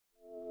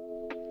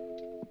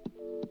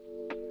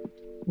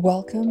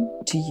Welcome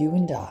to You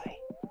and I.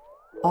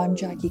 I'm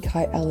Jackie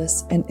Kai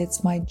Ellis, and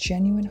it's my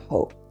genuine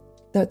hope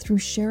that through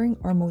sharing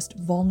our most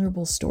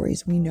vulnerable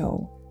stories we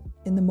know,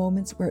 in the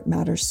moments where it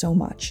matters so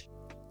much,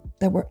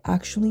 that we're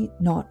actually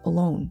not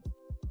alone.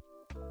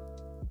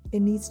 It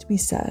needs to be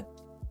said,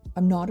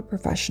 I'm not a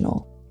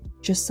professional,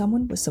 just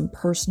someone with some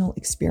personal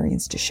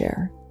experience to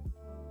share.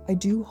 I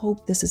do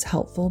hope this is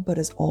helpful, but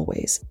as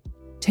always,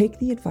 take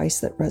the advice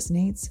that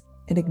resonates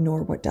and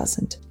ignore what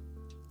doesn't.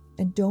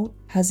 And don't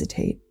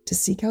hesitate to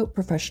seek out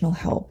professional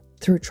help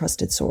through a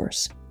trusted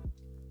source.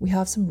 We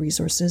have some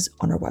resources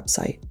on our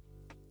website.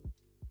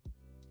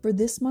 For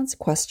this month's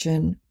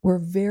question, we're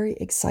very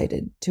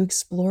excited to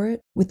explore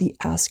it with the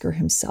asker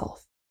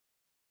himself.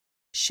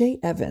 Shay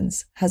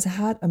Evans has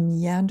had a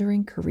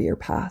meandering career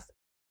path,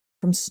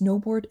 from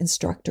snowboard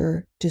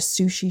instructor to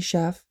sushi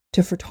chef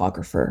to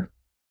photographer.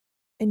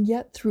 And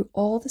yet, through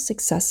all the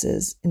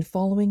successes in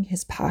following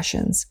his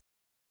passions,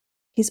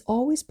 he's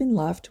always been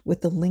left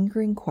with the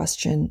lingering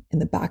question in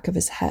the back of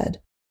his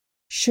head,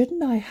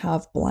 shouldn't I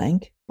have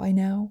blank by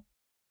now?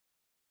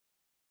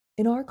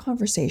 In our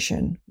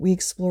conversation, we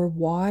explore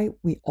why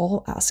we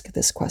all ask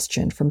this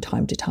question from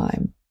time to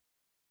time,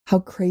 how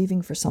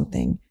craving for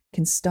something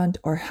can stunt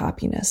our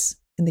happiness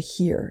in the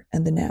here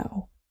and the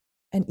now,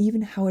 and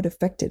even how it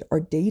affected our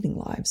dating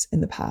lives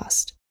in the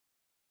past.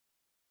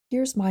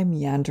 Here's my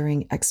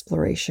meandering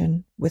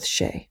exploration with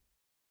Shay.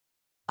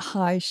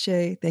 Hi,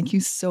 Shay. Thank you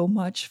so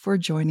much for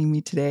joining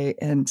me today.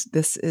 And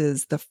this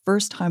is the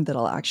first time that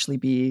I'll actually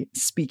be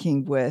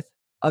speaking with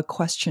a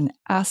question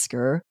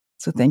asker.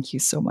 So thank you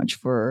so much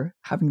for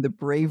having the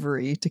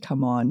bravery to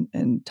come on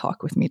and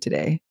talk with me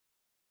today.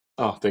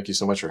 Oh, thank you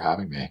so much for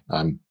having me.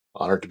 I'm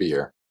honored to be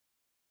here.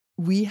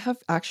 We have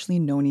actually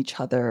known each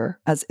other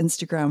as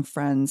Instagram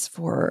friends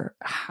for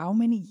how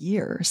many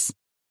years?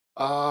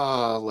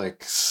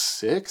 Like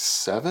 6,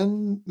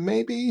 7,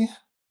 maybe?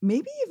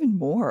 Maybe even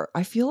more.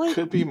 I feel like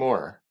Could be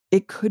more.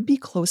 it could be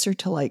closer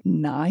to like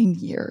 9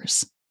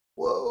 years.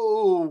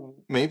 Whoa,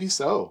 maybe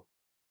so.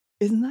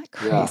 Isn't that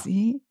Yeah,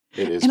 crazy?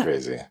 it is And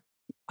crazy.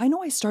 I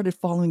know I started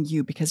following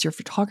you because your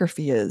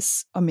photography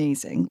is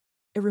amazing.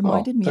 It Oh,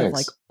 reminded me of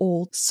like thanks.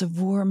 old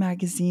Savoir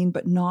magazine,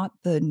 but not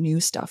the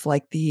new stuff,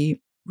 like the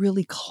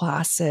really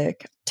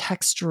classic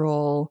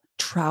textural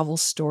travel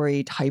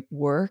story type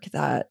work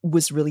that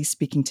was really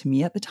speaking to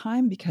me at the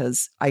time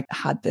because I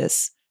had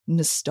this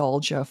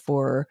nostalgia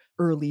for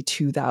early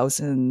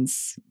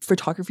 2000s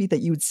photography that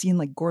you would see in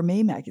like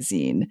Gourmet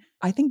magazine.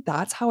 I think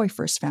that's how I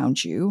first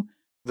found you.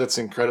 That's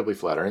incredibly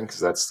flattering because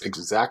that's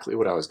exactly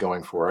what I was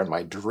going for. And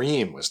my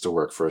dream was to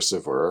work for a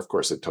Savoir. Of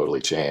course, it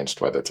totally changed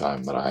by the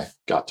time that I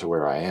got to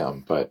where I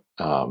am. But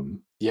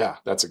yeah,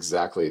 that's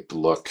exactly the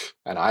look.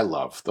 And I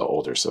love the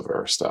older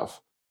Savoir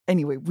stuff.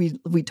 Anyway,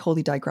 we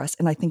totally digress.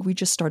 And I think we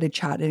just started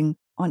chatting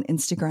on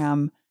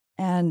Instagram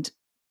and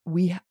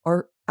we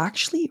are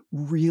actually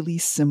really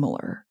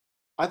similar.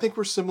 I think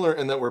we're similar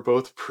in that we're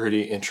both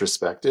pretty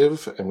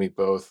introspective and we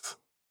both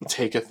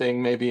take a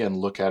thing maybe and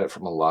look at it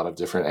from a lot of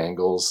different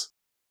angles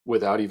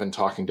without even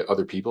talking to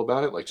other people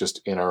about it, like just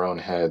in our own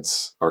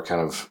heads are kind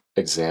of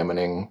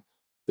examining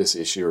this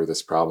issue or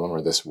this problem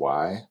or this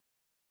why.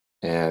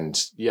 And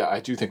yeah, I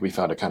do think we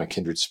found a kind of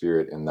kindred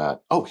spirit in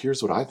that, oh,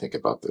 here's what I think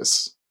about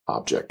this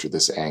object or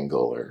this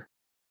angle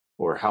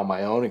or how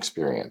my own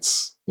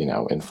experience,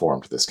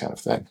 informed this kind of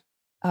thing.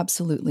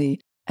 Absolutely.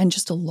 And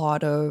just a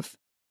lot of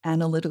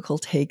analytical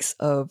takes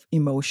of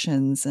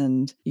emotions.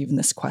 And even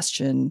this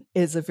question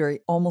is a very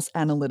almost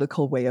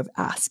analytical way of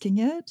asking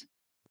it.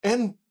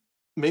 And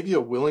maybe a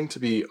willing to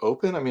be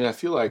open. I mean, I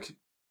feel like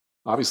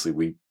obviously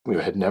we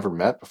had never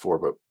met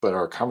before, but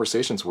our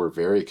conversations were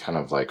very kind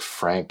of like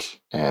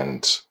frank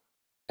and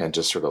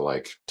just sort of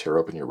like tear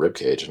open your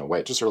ribcage in a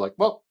way. Just sort of like,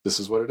 well, this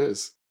is what it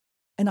is.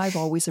 And I've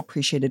always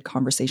appreciated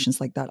conversations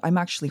like that. I'm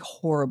actually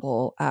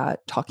horrible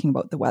at talking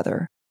about the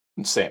weather.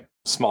 Same.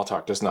 Small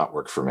talk does not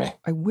work for me.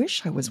 I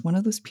wish I was one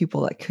of those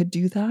people that could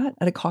do that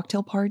at a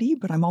cocktail party,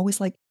 but I'm always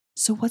like,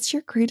 so what's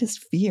your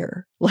greatest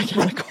fear? Like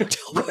at a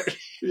cocktail party.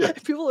 Yeah.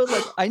 People are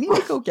like, I need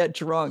to go get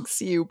drunk.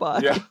 See you,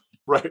 bye. Yeah.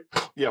 Right.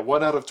 Yeah.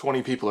 1 out of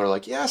 20 people are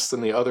like, yes.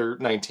 And the other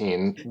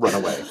 19 run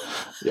away.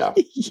 Yeah.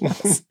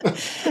 Yes.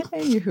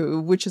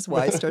 Anywho, which is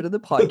why I started the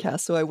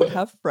podcast. So I would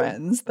have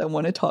friends that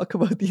want to talk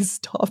about these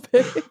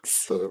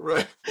topics.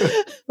 Right.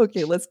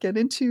 Okay, let's get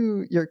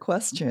into your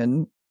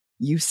question.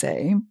 You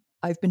say,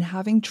 I've been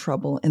having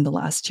trouble in the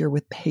last year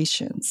with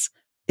patience.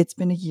 It's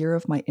been a year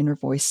of my inner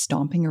voice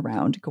stomping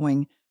around,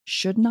 going,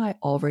 shouldn't I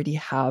already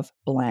have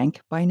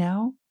blank by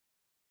now?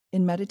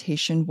 In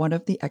meditation, one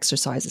of the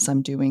exercises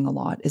I'm doing a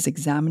lot is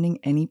examining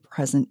any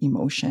present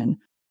emotion,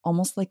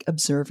 almost like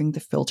observing the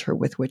filter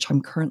with which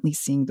I'm currently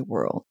seeing the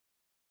world.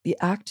 The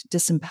act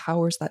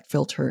disempowers that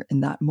filter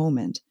in that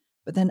moment,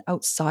 but then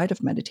outside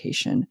of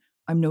meditation,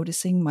 I'm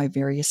noticing my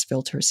various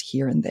filters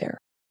here and there.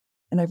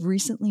 And I've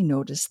recently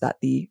noticed that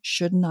the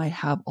shouldn't I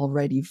have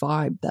already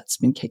vibe that's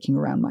been kicking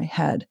around my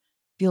head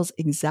feels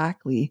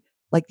exactly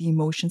like the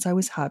emotions I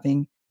was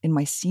having in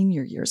my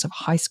senior years of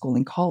high school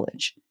and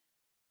college.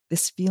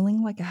 This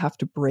feeling like I have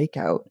to break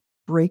out,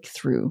 break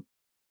through,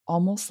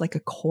 almost like a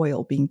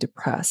coil being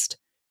depressed,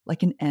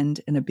 like an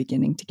end and a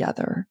beginning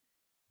together.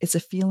 It's a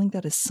feeling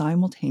that is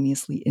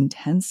simultaneously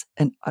intense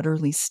and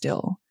utterly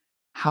still.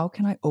 How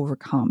can I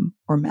overcome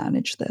or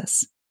manage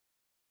this?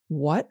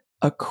 What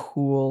a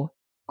cool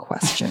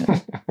question.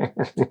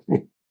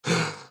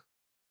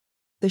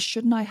 The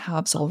shouldn't I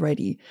haves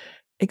already.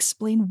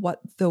 Explain what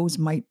those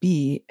might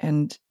be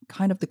and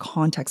kind of the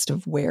context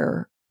of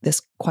where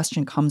this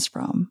question comes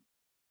from.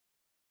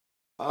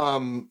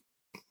 um,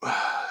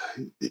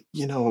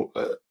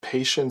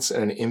 patience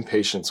and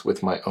impatience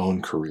with my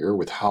own career,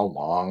 with how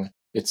long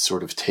it's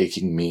sort of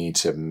taking me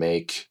to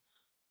make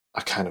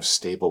a kind of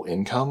stable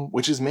income,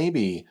 which is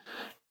maybe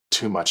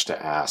too much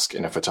to ask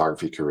in a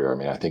photography career. I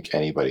mean, I think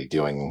anybody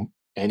doing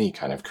any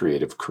kind of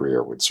creative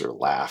career would sort of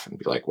laugh and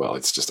be like, well,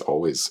 it's just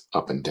always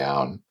up and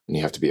down and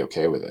you have to be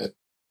okay with it.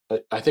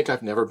 I think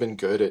I've never been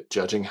good at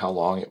judging how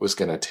long it was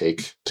going to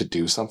take to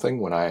do something.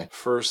 When I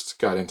first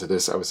got into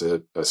this, I was a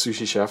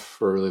sushi chef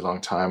for a really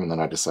long time, and then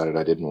I decided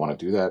I didn't want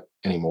to do that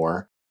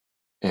anymore.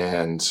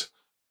 And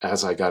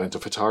as I got into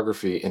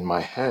photography, in my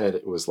head,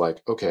 it was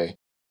like, okay,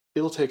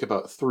 it'll take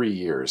about 3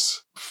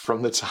 years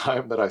from the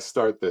time that I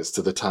start this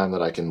to the time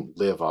that I can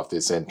live off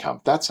this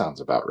income. That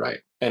sounds about right.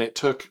 And it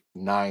took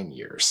 9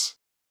 years.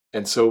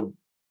 And so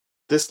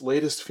this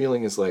latest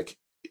feeling is like,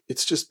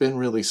 it's just been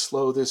really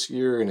slow this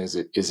year. And is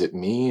it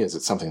me? Is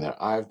it something that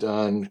I've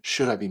done?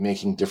 Should I be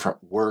making different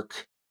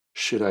work?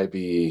 Should I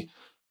be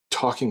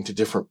talking to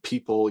different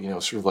people?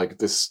 Sort of like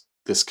this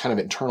kind of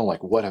internal,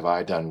 like, what have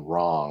I done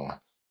wrong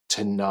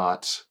to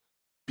not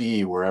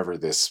be wherever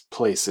this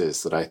place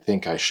is that I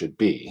think I should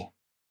be?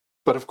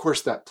 But of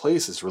course, that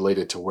place is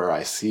related to where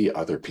I see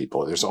other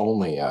people. There's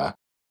only a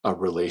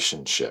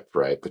relationship,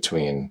 right,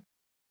 between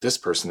this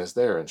person is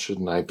there, and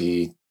shouldn't I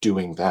be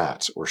doing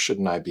that? Or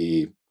shouldn't I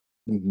be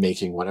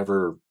making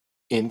whatever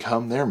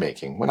income they're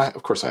making?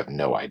 Of course, I have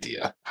no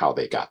idea how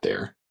they got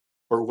there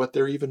or what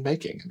they're even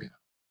making.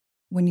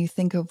 When you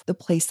think of the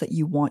place that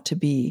you want to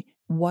be,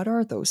 what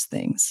are those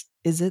things?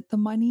 Is it the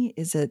money?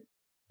 Is it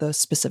the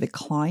specific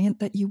client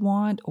that you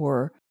want?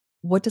 Or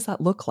what does that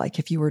look like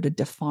if you were to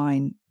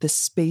define the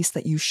space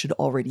that you should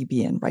already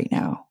be in right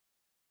now?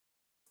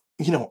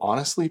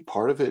 Honestly,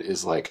 part of it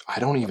is like, I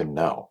don't even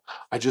know.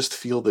 I just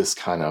feel this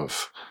kind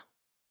of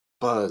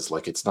buzz,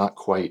 like it's not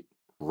quite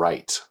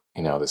right.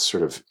 This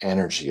sort of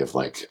energy of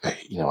like,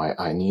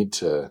 I need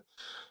to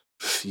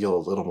feel a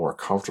little more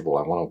comfortable.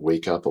 I want to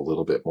wake up a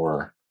little bit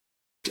more,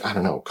 I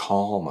don't know,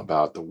 calm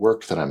about the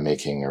work that I'm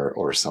making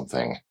or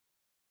something.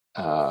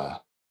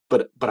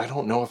 But I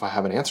don't know if I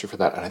have an answer for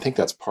that. And I think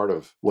that's part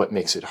of what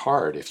makes it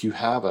hard. If you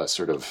have a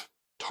sort of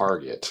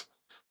target,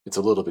 it's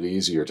a little bit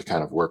easier to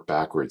kind of work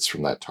backwards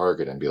from that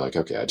target and be like,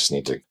 okay, I just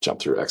need to jump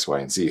through X, Y,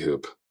 and Z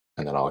hoop,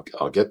 and then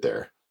I'll get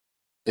there.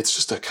 It's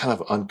just a kind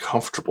of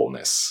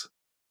uncomfortableness.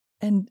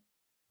 And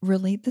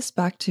relate this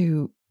back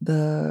to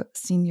the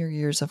senior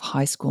years of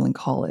high school and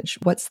college.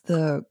 What's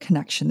the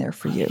connection there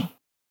for you?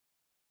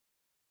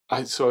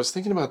 So I was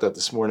thinking about that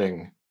this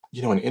morning,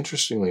 and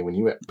interestingly,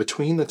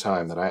 between the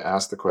time that I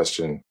asked the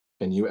question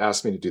and you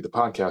asked me to do the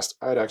podcast,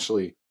 I had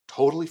actually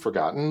totally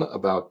forgotten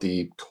about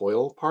the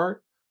coil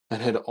part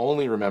and had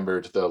only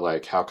remembered the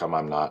like, how come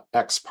I'm not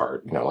X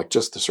part, like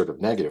just the sort of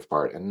negative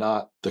part and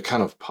not the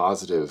kind of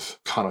positive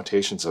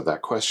connotations of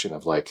that question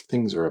of like,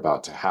 things are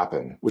about to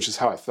happen, which is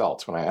how I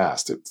felt when I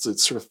asked. It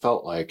sort of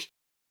felt like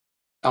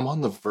I'm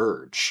on the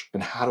verge,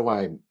 and how do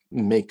I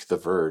make the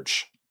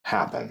verge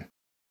happen?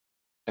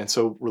 And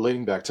so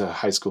relating back to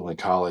high school and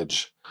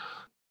college,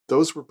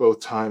 those were both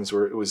times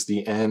where it was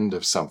the end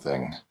of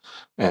something.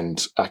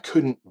 And I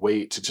couldn't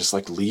wait to just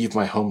like leave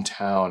my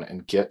hometown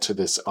and get to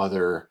this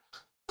other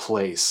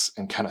place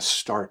and kind of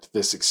start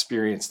this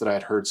experience that I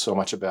had heard so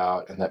much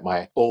about and that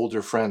my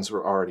older friends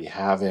were already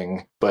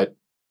having. But,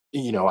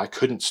 I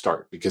couldn't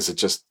start because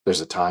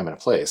there's a time and a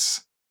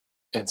place.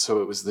 And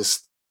so it was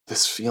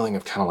this feeling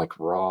of kind of like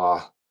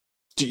raw,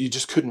 you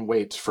just couldn't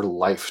wait for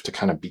life to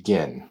kind of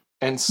begin.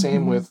 And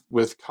same Mhm.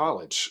 with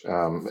college.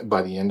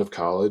 By the end of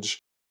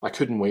college, I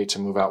couldn't wait to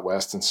move out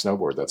west and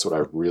snowboard. That's what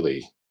I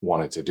really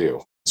wanted to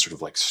do. Sort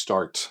of like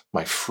start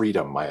my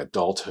freedom, my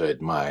adulthood,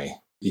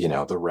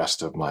 the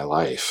rest of my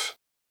life.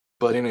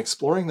 But in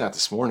exploring that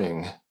this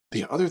morning,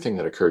 the other thing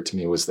that occurred to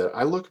me was that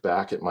I look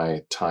back at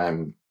my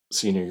time,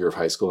 senior year of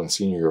high school and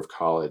senior year of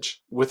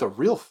college, with a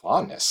real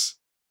fondness,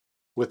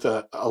 with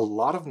a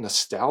lot of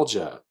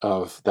nostalgia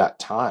of that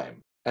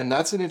time. And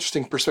that's an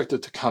interesting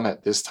perspective to come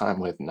at this time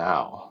with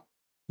now.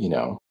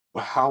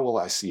 How will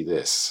I see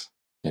this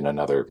in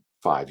another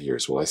 5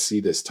 years? Will I see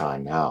this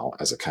time now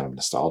as a kind of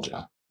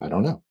nostalgia? I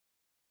don't know.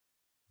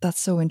 That's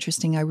so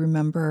interesting. I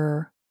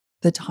remember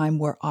the time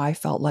where I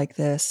felt like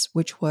this,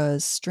 which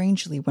was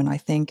strangely when I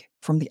think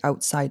from the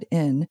outside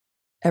in,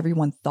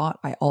 everyone thought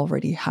I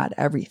already had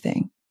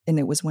everything. And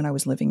it was when I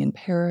was living in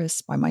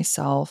Paris by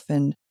myself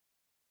and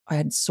I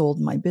had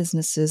sold my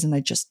businesses and I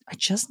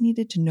just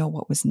needed to know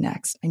what was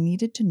next. I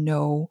needed to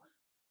know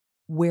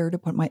where to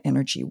put my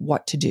energy,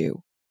 what to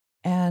do.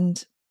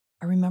 And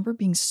I remember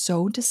being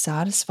so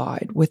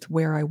dissatisfied with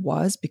where I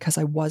was because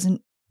I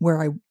wasn't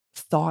where I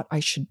thought I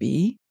should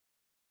be.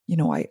 You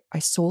know, I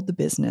sold the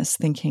business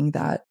thinking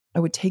that I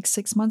would take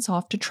 6 months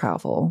off to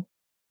travel.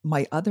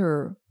 My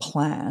other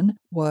plan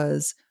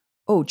was,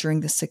 oh, during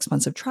the 6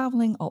 months of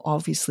traveling, I'll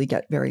obviously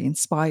get very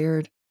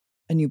inspired.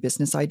 A new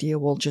business idea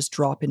will just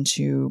drop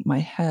into my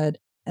head.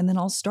 And then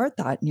I'll start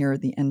that near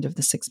the end of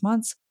the 6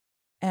 months.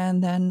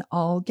 And then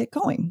I'll get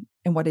going.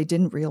 And what I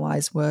didn't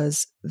realize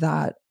was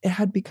that it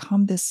had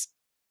become this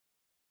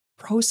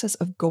process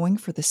of going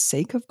for the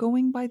sake of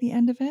going by the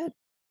end of it.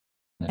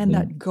 And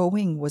that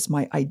going was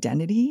my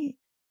identity.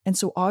 And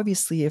so,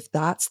 obviously, if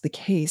that's the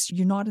case,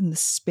 you're not in the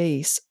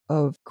space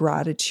of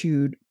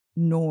gratitude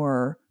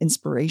nor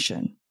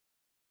inspiration.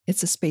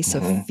 It's a space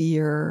of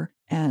fear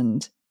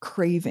and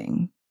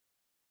craving.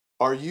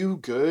 Are you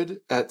good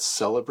at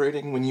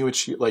celebrating when you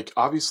achieve? Like,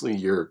 obviously,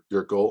 you're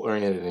goal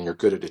oriented and you're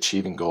good at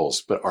achieving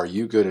goals, but are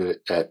you good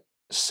at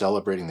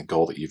celebrating the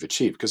goal that you've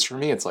achieved? Because for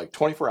me, it's like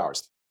 24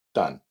 hours,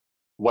 done.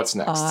 What's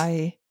next?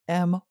 I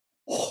am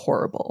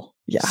horrible.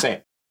 Yeah.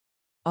 Same.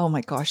 Oh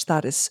my gosh,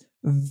 that is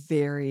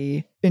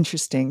very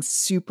interesting,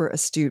 super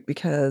astute,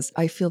 because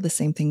I feel the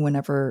same thing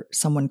whenever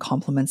someone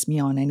compliments me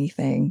on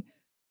anything.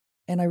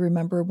 And I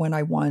remember when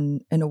I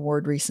won an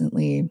award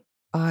recently,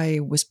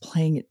 I was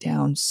playing it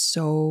down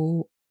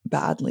so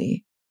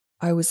badly.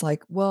 I was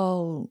like,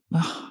 well,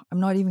 I'm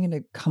not even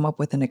going to come up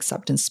with an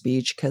acceptance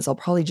speech because I'll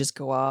probably just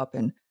go up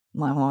and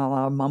blah, blah,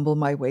 blah, mumble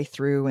my way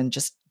through and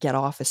just get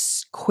off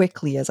as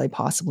quickly as I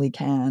possibly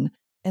can.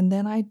 And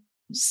then I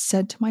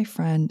said to my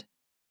friend,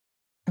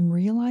 I'm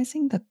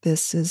realizing that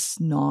this is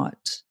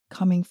not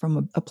coming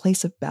from a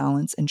place of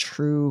balance and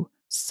true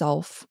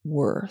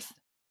self-worth.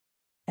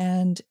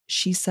 And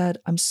she said,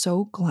 I'm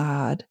so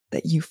glad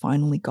that you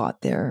finally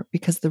got there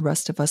because the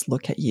rest of us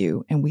look at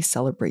you and we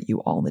celebrate you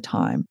all the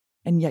time.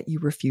 And yet you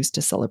refuse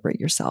to celebrate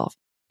yourself.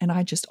 And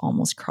I just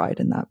almost cried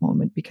in that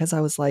moment because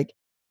I was like,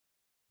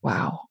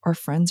 wow, our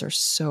friends are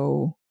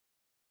so,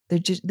 they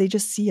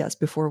just see us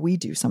before we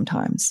do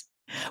sometimes.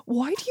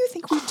 Why do you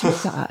think we do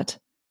that?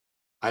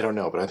 I don't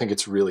know, but I think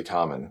it's really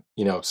common.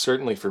 You know,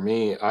 certainly for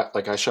me,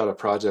 I shot a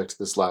project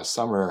this last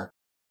summer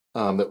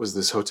that was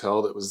this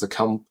hotel that was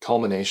the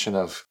culmination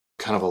of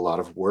kind of a lot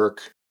of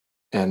work.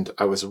 And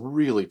I was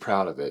really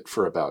proud of it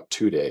for about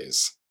 2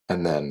 days.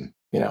 And then,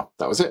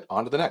 that was it.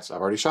 On to the next.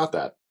 I've already shot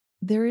that.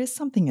 There is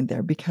something in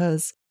there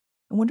because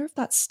I wonder if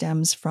that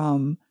stems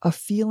from a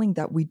feeling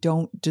that we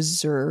don't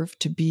deserve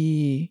to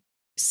be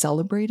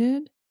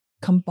celebrated,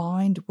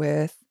 combined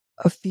with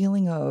a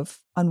feeling of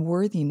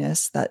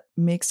unworthiness that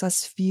makes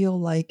us feel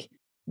like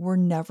we're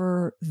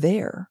never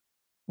there.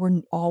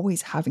 We're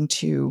always having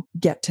to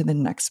get to the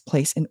next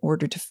place in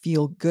order to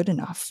feel good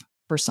enough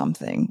for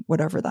something,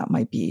 whatever that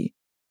might be.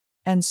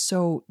 And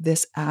so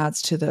this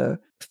adds to the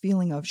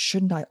feeling of,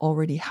 shouldn't I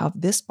already have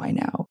this by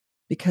now?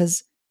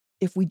 Because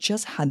if we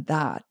just had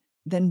that,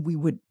 then we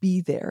would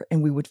be there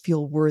and we would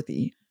feel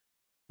worthy.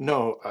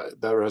 No,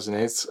 that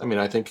resonates. I mean,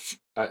 I think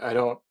I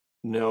don't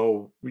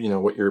know,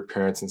 what your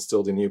parents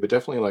instilled in you, but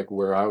definitely like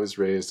where I was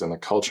raised and the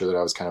culture that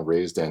I was kind of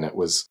raised in, it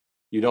was,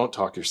 you don't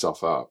talk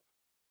yourself up.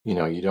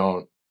 You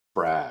don't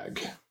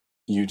brag.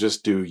 You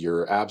just do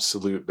your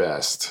absolute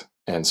best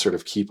and sort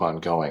of keep on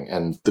going.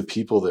 And the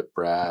people that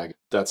brag,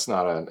 that's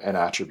not an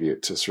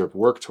attribute to sort of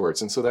work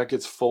towards. And so that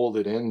gets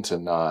folded into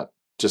not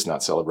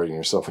celebrating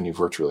yourself when you've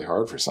worked really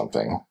hard for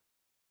something.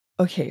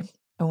 Okay,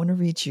 I want to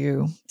read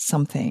you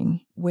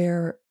something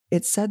where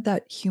it said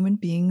that human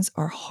beings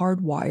are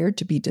hardwired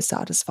to be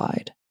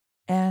dissatisfied.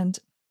 And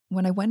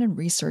when I went and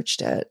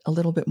researched it a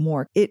little bit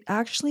more, it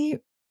actually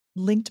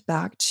linked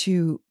back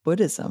to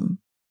Buddhism.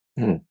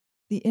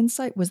 The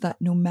insight was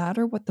that no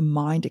matter what the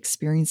mind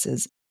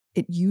experiences,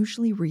 it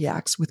usually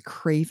reacts with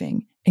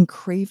craving, and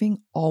craving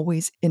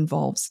always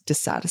involves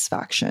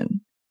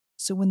dissatisfaction.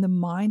 So when the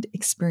mind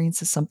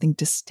experiences something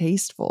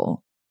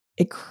distasteful,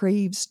 it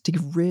craves to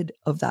get rid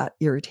of that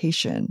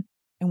irritation.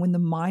 And when the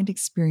mind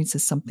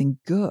experiences something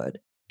good,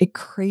 it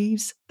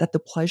craves that the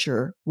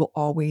pleasure will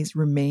always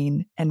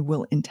remain and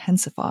will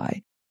intensify.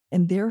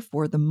 And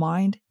therefore, the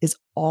mind is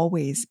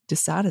always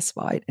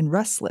dissatisfied and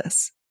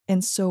restless.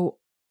 And so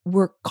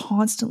we're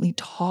constantly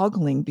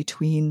toggling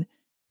between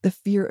the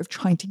fear of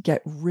trying to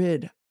get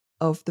rid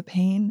of the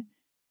pain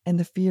and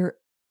the fear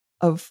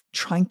of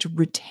trying to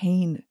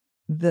retain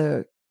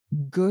the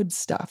good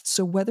stuff.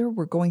 So whether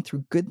we're going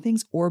through good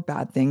things or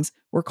bad things,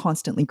 we're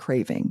constantly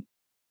craving.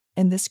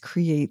 And this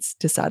creates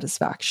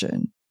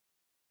dissatisfaction.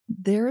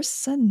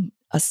 There's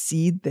a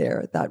seed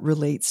there that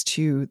relates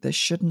to the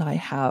shouldn't I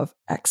have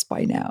X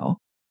by now?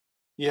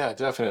 Yeah,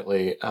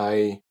 definitely.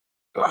 When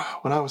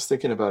I was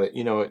thinking about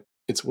it,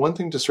 it's one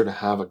thing to sort of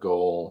have a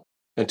goal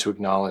and to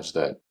acknowledge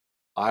that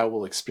I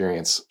will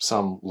experience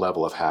some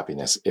level of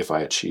happiness if I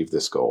achieve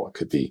this goal. It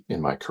could be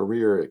in my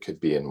career, it could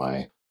be in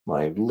my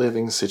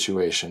living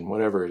situation,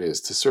 whatever it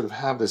is, to sort of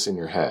have this in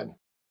your head.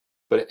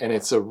 And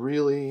it's a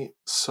really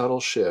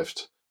subtle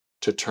shift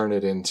to turn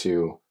it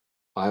into,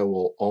 I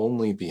will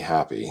only be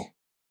happy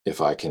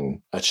if I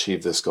can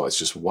achieve this goal. It's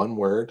just one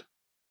word.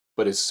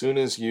 But as soon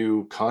as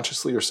you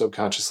consciously or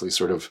subconsciously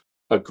sort of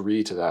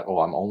agree to that, oh,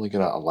 I'm only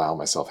going to allow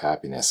myself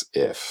happiness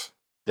if,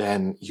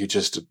 then you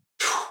just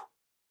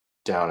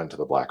down into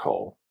the black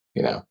hole,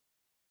 you know?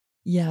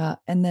 Yeah.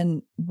 And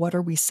then what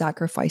are we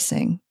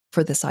sacrificing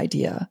for this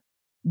idea?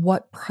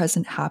 What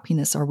present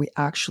happiness are we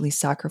actually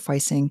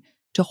sacrificing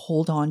to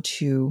hold on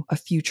to a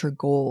future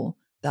goal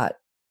that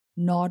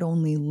not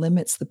only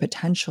limits the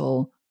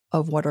potential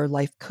of what our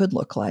life could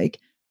look like,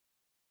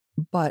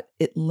 but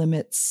it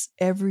limits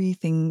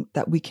everything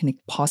that we can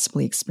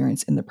possibly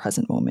experience in the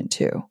present moment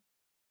too?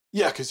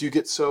 Yeah, because you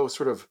get so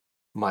sort of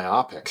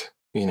myopic,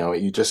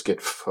 you just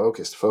get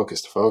focused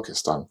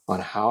on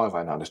how have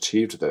I not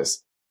achieved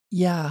this?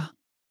 Yeah.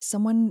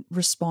 Someone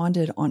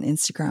responded on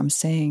Instagram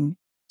saying,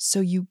 "So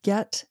you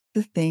get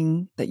the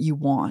thing that you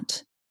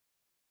want.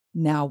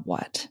 Now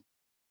what?"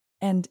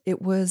 And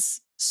it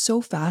was so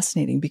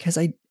fascinating because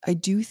I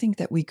do think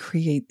that we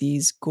create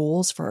these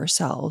goals for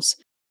ourselves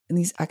and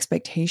these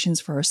expectations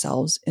for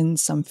ourselves in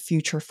some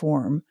future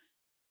form,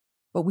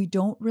 but we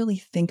don't really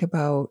think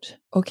about,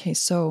 okay,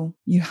 so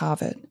you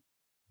have it.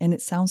 And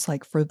it sounds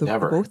like for the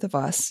Never. both of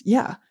us,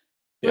 yeah,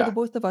 for the Yeah.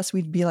 both of us,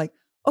 we'd be like,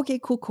 okay,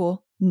 cool,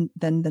 cool.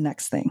 Then the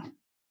next thing.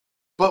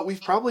 But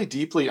we've probably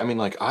deeply, I mean,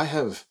 like, I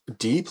have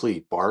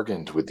deeply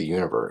bargained with the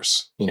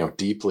universe,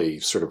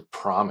 deeply sort of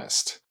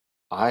promised.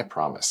 I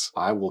promise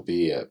I will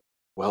be a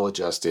well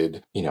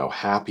adjusted,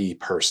 happy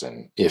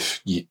person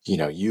if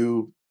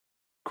you,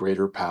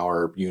 greater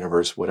power,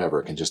 universe,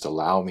 whatever, can just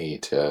allow me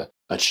to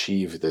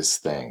achieve this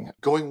thing.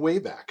 Going way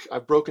back,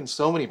 I've broken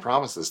so many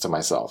promises to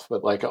myself,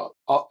 but like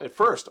at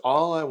first,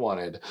 all I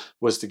wanted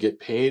was to get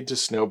paid to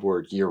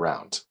snowboard year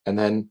round. And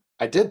then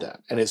I did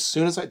that. And as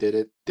soon as I did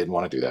it, didn't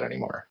want to do that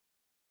anymore.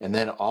 And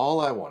then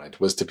all I wanted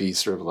was to be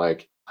sort of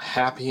like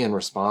happy and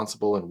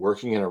responsible and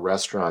working in a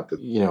restaurant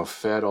that,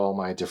 fed all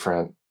my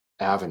different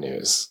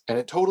avenues. And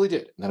it totally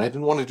did. And then I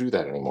didn't want to do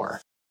that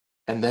anymore.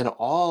 And then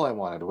all I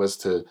wanted was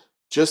to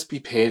just be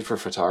paid for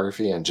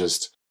photography and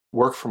just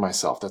work for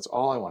myself. That's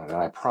all I wanted.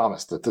 And I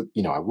promised that,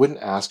 I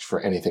wouldn't ask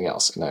for anything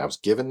else. And I was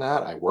given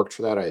that. I worked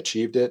for that. I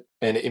achieved it.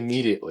 And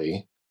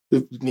immediately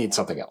need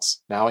something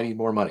else. Now I need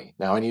more money.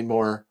 Now I need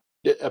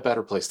a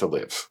better place to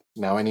live.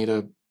 Now I need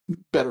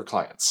better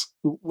clients,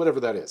 whatever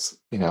that is.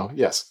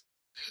 Yes,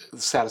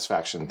 the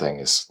satisfaction thing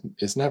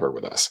is never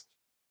with us.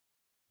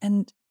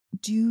 And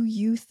do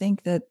you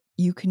think that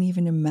you can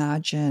even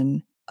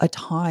imagine a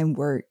time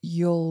where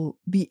you'll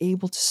be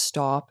able to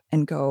stop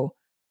and go,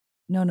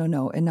 no, no,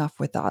 no, enough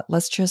with that.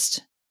 Let's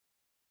just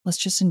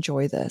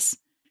enjoy this.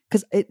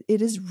 Because it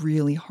is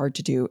really hard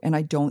to do. And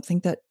I don't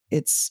think that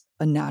it's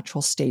a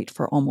natural state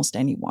for almost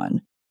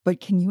anyone.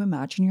 But can you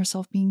imagine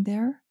yourself being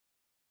there?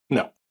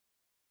 No.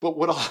 But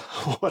what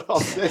I'll what I'll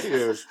say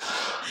is,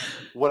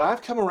 what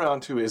I've come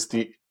around to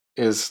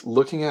is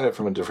looking at it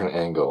from a different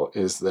angle.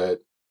 Is that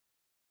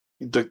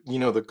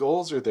the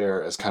goals are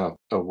there as kind of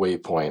a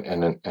waypoint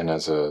and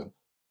as a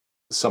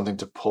something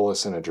to pull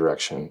us in a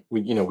direction.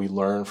 We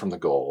learn from the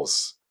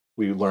goals.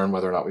 We learn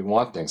whether or not we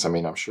want things. I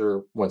mean, I'm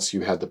sure once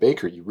you had the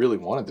bakery, you really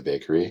wanted the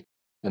bakery,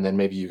 and then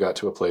maybe you got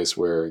to a place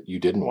where you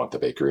didn't want the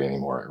bakery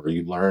anymore, or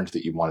you learned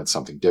that you wanted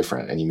something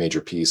different, and you made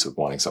your peace with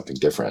wanting something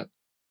different.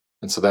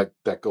 And so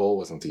that goal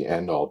wasn't the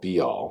end all be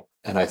all.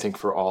 And I think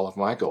for all of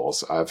my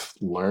goals, I've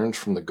learned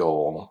from the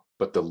goal,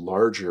 but the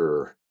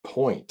larger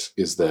point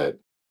is that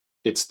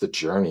it's the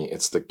journey,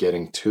 it's the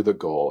getting to the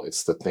goal,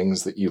 it's the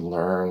things that you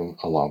learn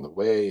along the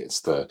way,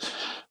 it's the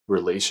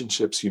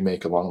relationships you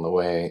make along the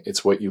way,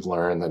 it's what you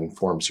learn that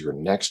informs your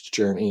next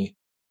journey.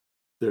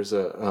 There's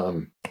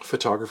a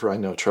photographer I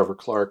know, Trevor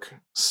Clark,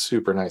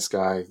 super nice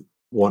guy,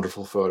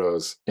 wonderful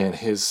photos, and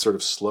his sort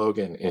of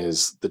slogan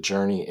is the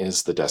journey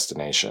is the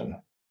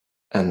destination.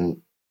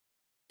 And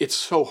it's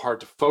so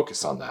hard to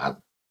focus on that.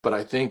 But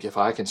I think if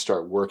I can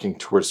start working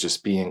towards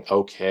just being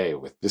okay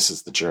with this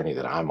is the journey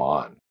that I'm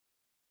on,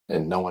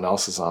 and no one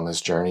else is on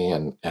this journey,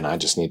 and I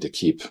just need to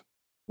keep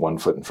one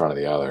foot in front of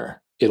the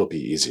other, it'll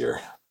be easier.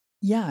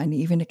 Yeah. And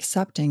even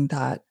accepting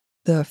that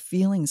the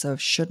feelings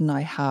of shouldn't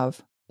I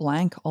have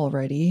blank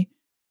already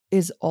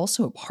is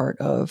also a part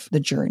of the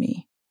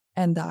journey.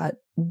 And that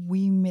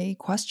we may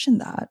question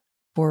that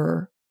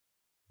for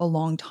a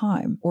long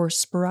time or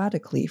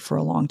sporadically for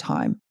a long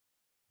time,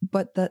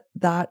 but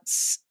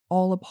that's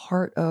all a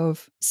part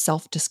of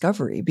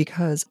self-discovery.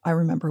 Because I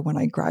remember when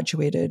I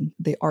graduated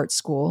the art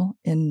school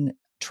in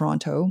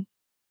Toronto,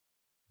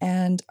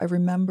 and I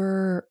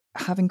remember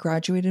having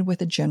graduated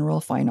with a general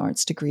fine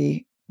arts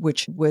degree,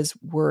 which was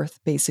worth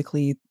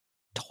basically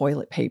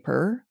toilet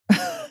paper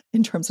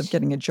in terms of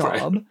getting a Right.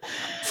 job.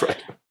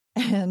 Right.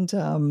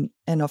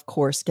 And of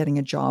course, getting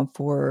a job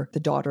for the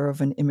daughter of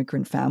an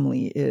immigrant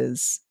family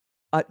is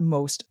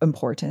utmost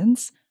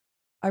importance.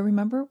 I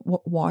remember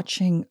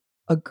watching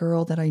a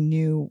girl that I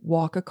knew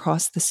walk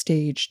across the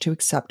stage to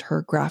accept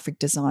her graphic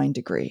design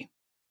degree.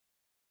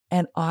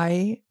 And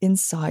I,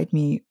 inside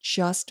me,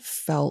 just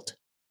felt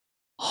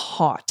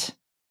hot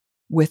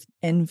with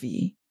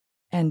envy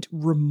and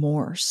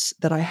remorse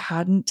that I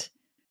hadn't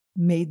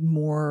made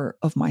more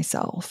of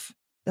myself,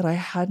 that I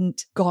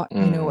hadn't got,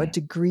 a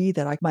degree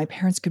that my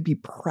parents could be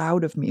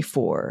proud of me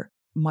for.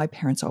 my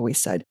parents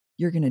always said,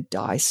 "You're going to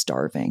die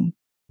starving."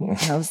 And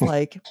I was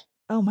like,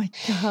 "Oh my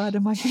God,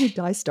 am I going to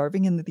die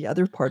starving?" And the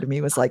other part of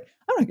me was like,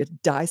 "I'm not going to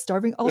die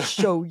starving. I'll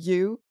show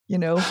you, you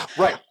know."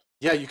 Right.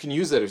 Yeah, you can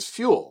use that as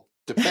fuel,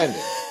 depending.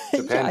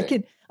 Yeah,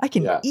 Depending. I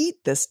can Yeah.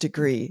 eat this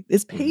degree,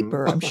 this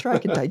paper. I'm sure I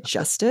could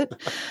digest it.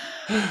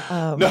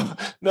 No,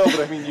 no, but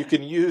I mean, you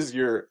can use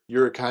your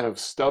kind of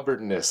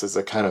stubbornness as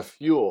a kind of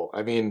fuel.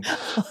 I mean,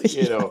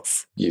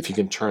 Yes. if you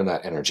can turn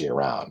that energy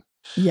around.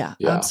 Yeah,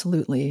 Yeah.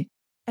 absolutely.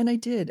 And I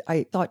did.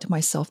 I thought to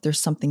myself, there's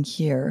something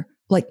here.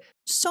 Like,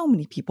 so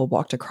many people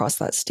walked across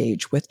that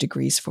stage with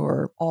degrees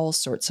for all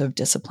sorts of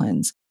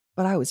disciplines,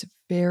 but I was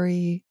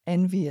very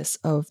envious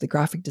of the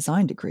graphic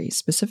design degree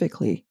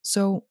specifically.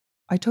 So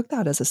I took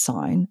that as a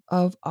sign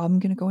of I'm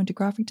going to go into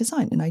graphic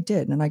design. And I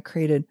did. And I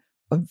created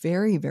a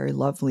very, very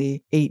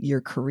lovely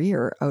 8-year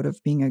career out of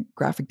being a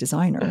graphic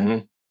designer.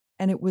 Mhm.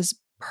 And it was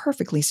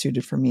perfectly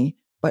suited for me.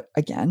 But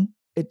again,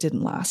 it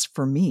didn't last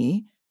for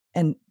me.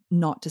 And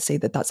not to say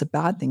that that's a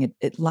bad thing.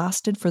 It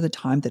lasted for the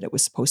time that it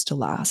was supposed to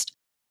last.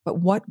 But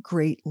what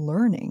great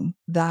learning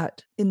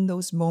that in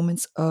those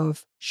moments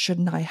of,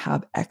 shouldn't I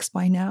have X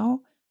by now?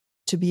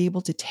 To be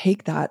able to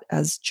take that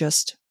as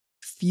just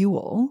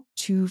fuel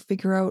to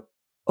figure out,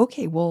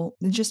 okay, well,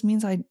 it just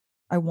means I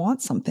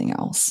want something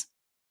else.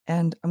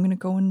 And I'm going to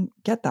go and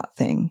get that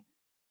thing.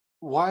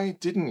 Why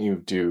didn't you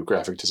do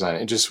graphic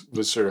design? It just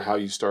was sort of how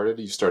you started.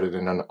 You started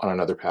on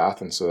another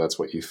path, and so that's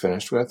what you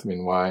finished with. I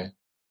mean, why?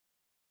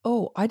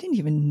 Oh, I didn't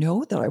even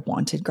know that I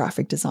wanted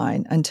graphic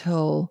design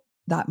until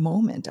that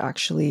moment,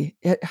 actually.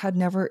 It had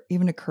never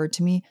even occurred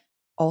to me. Yeah.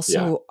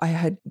 Also, I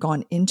had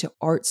gone into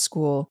art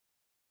school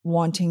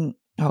wanting,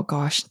 oh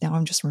gosh, now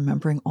I'm just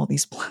remembering all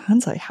these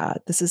plans I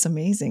had. This is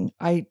amazing.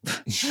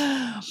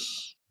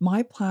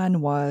 My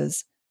plan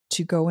was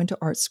to go into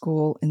art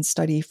school and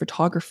study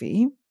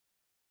photography,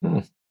 Hmm.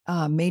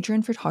 major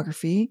in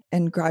photography,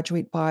 and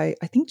graduate by,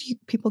 I think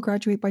people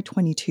graduate by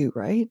 22,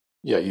 right?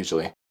 Yeah,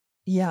 usually.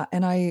 Yeah,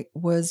 and I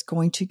was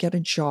going to get a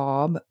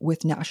job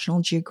with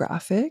National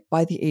Geographic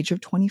by the age of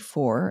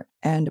 24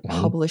 and Mhm.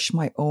 publish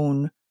my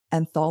own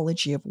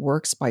anthology of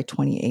works by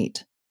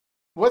 28.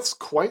 What's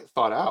quite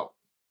thought out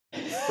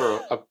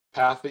for a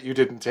path that you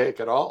didn't take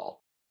at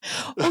all.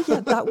 Oh yeah,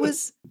 that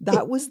was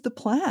the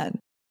plan.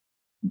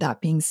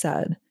 That being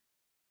said,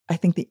 I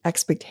think the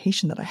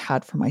expectation that I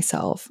had for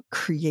myself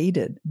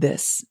created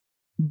this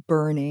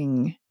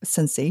burning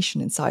sensation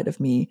inside of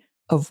me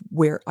of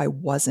where I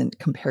wasn't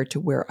compared to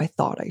where I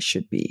thought I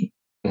should be.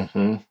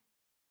 Hmm.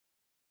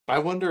 I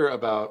wonder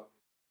about,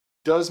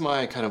 does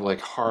my kind of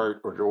like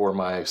heart or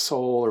my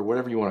soul or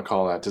whatever you want to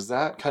call that, does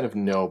that kind of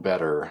know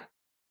better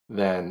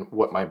than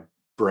what my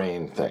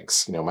brain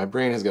thinks? My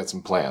brain has got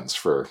some plans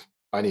for,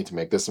 I need to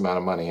make this amount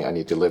of money, I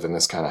need to live in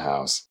this kind of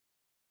house.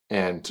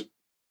 And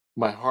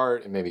my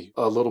heart, and maybe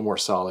a little more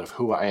solid of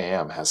who I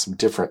am, has some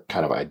different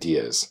kind of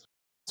ideas.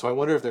 So I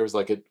wonder if there was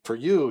like for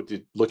you,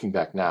 looking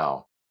back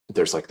now,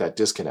 there's like that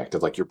disconnect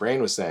of like your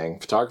brain was saying,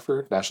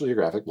 photographer, National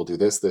Geographic, we'll do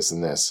this, this,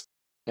 and this.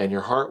 And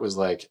your heart was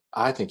like,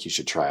 I think you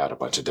should try out a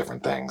bunch of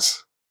different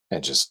things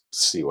and just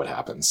see what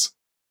happens.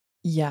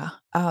 Yeah,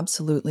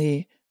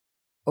 absolutely.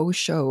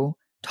 Osho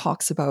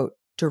talks about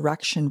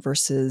direction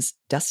versus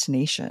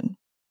destination,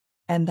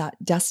 and that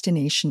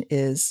destination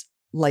is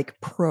like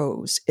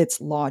prose,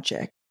 it's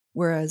logic,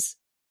 whereas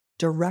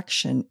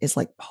direction is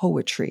like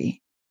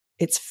poetry,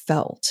 it's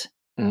felt.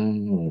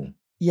 Mm.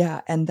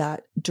 Yeah, and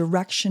that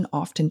direction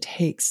often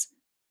takes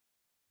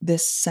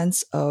this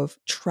sense of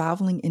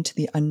traveling into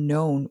the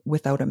unknown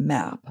without a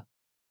map,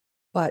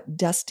 but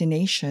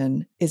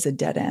destination is a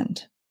dead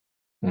end.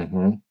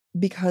 Hmm.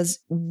 Because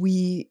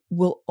we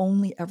will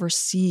only ever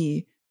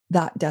see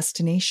that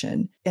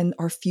destination and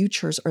our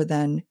futures are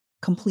then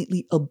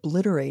completely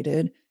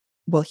obliterated.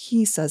 Well,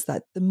 he says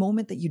that the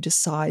moment that you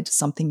decide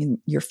something in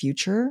your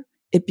future,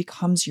 it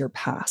becomes your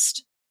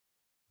past.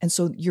 And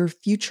so your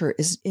future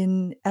is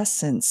in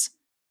essence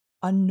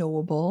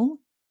unknowable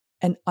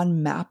and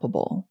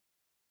unmappable.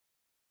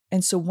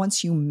 And so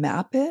once you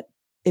map it,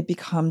 it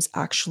becomes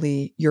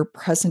actually your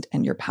present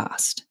and your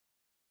past.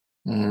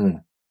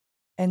 Mm.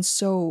 And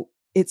so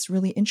it's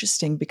really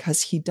interesting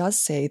because he does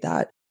say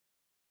that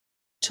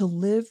to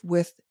live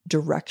with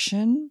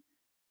direction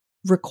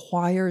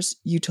requires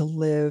you to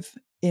live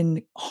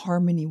in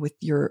harmony with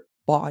your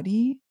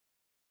body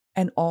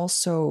and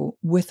also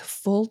with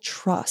full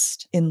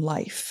trust in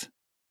life.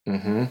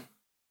 Hmm.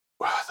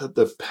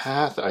 The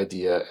path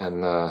idea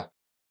and the,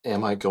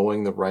 am I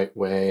going the right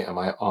way? Am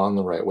I on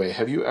the right way?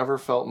 Have you ever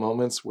felt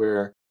moments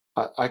where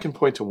I can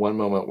point to one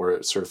moment where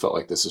it sort of felt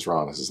like this is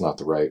wrong, this is not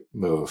the right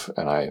move,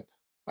 and I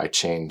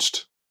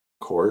changed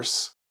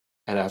course.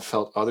 And I've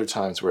felt other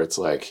times where it's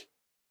like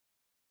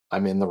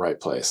I'm in the right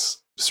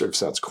place. It sort of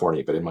sounds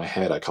corny, but in my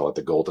head I call it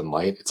the golden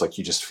light. It's like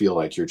you just feel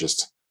like you're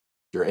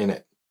in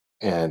it.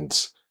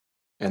 And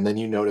then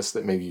you notice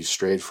that maybe you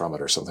strayed from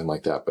it or something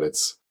like that, but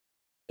it's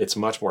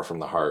much more from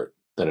the heart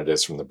than it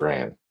is from the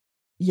brain.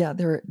 Yeah,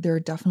 there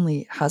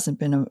definitely hasn't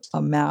been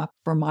a map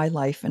for my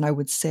life. And I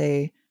would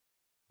say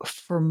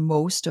for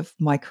most of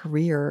my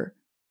career,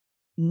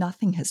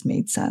 nothing has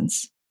made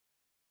sense.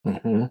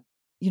 Mm-hmm.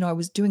 I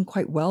was doing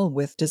quite well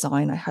with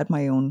design. I had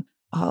my own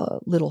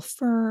little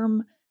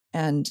firm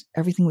and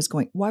everything was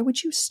going. Why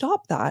would you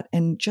stop that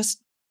and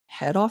just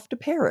head off to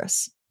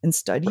Paris and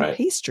study Right.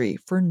 pastry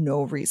for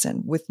no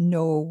reason, with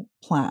no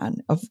plan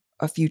of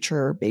a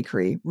future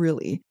bakery,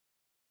 really?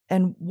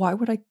 And why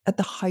would I, at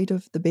the height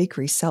of the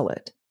bakery, sell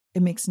it?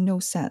 It makes no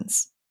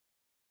sense.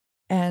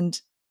 And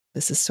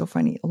this is so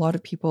funny. A lot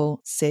of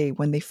people say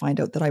when they find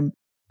out that I'm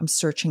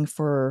searching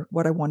for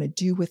what I want to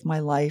do with my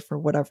life or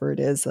whatever it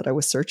is that I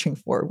was searching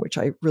for, which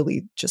I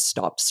really just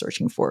stopped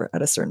searching for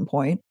at a certain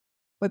point.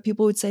 But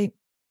people would say,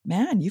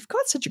 "Man, you've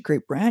got such a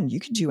great brand.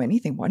 You could do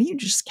anything. Why don't you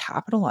just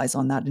capitalize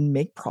on that and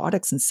make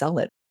products and sell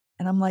it?"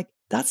 And I'm like,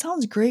 that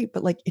sounds great,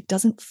 but like it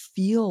doesn't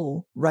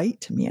feel right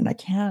to me. And I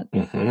can't,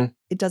 Mm-hmm.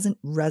 it doesn't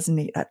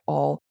resonate at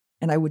all.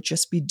 And I would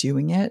just be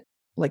doing it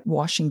like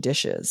washing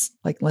dishes.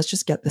 Like, let's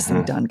just get this thing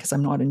Mm-hmm. done because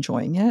I'm not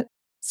enjoying it.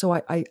 So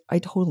I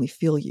totally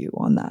feel you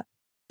on that.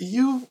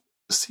 You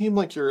seem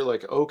like you're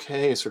like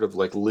okay, sort of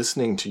like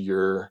listening to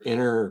your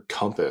inner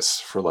compass,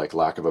 for like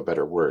lack of a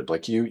better word.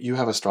 Like you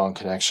have a strong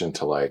connection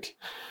to like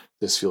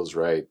this feels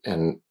right.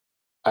 And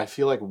I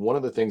feel like one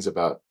of the things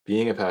about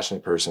being a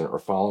passionate person or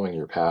following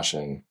your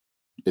passion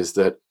is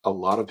that a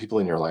lot of people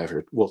in your life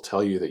will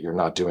tell you that you're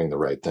not doing the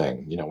right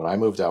thing. When I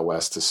moved out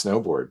west to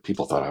snowboard,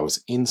 people thought I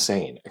was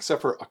insane,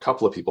 except for a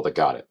couple of people that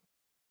got it.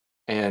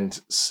 And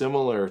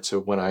similar to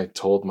when I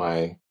told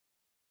I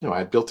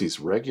had built these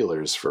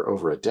regulars for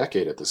over a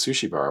decade at the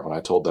sushi bar. When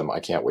I told them I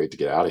can't wait to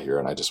get out of here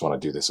and I just want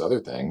to do this other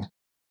thing,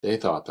 they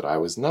thought that I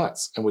was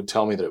nuts and would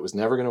tell me that it was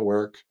never going to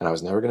work and I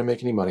was never going to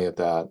make any money at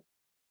that.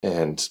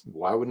 And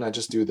why wouldn't I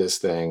just do this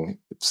thing?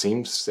 It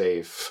seemed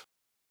safe.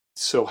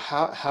 So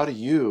how do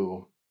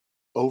you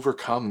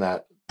overcome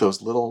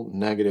those little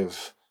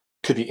negative,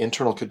 could be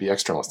internal, could be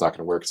external, it's not going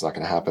to work, it's not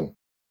going to happen?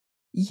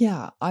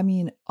 Yeah. I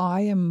mean,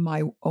 I am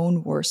my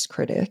own worst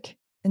critic.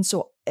 And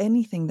so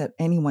anything that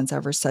anyone's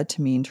ever said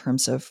to me in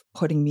terms of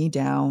putting me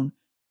down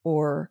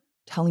or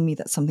telling me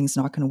that something's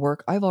not going to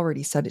work, I've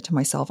already said it to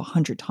myself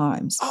 100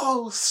 times.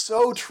 Oh,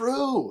 so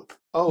true.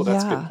 Oh,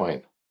 that's a good Yeah.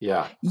 point.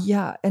 Yeah.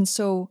 Yeah. And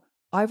so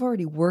I've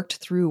already worked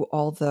through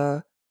all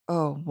the,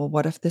 oh, well,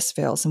 what if this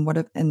fails? And what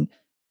if, and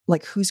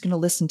like, who's going to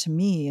listen to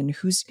me? And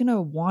who's going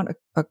to want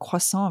a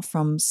croissant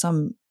from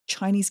some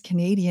Chinese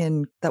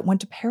Canadian that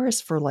went to Paris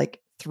for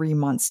like 3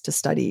 months to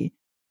study?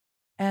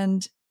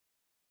 And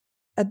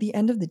at the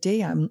end of the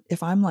day,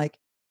 if I'm like,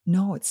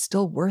 no, it's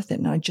still worth it.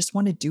 And I just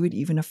want to do it,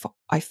 even if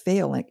I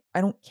fail. Like,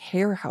 I don't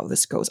care how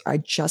this goes. I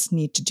just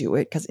need to do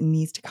it because it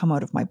needs to come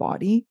out of my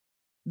body.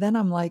 Then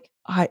I'm like,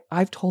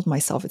 I've told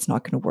myself it's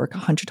not going to work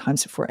 100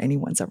 times before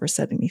anyone's ever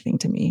said anything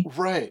to me.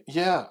 Right.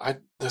 Yeah.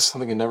 That's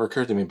something that never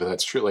occurred to me, but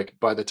that's true. Like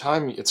by the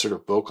time it's sort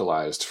of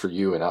vocalized for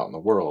you and out in the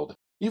world,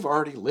 you've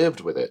already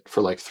lived with it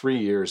for like 3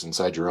 years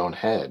inside your own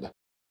head.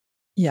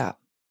 Yeah.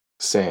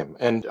 Same.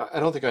 And I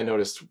don't think I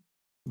noticed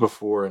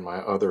before in my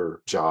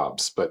other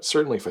jobs, but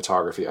certainly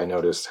photography, I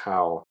noticed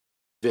how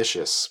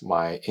vicious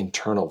my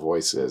internal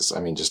voice is. I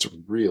mean, just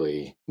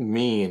really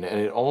mean. And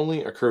it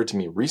only occurred to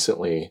me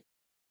recently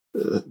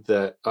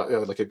that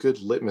like a good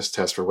litmus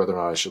test for whether or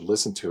not I should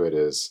listen to it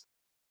is,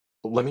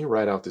 let me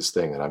write out this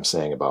thing that I'm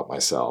saying about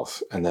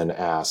myself and then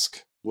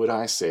ask, would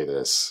I say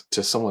this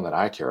to someone that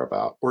I care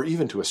about or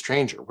even to a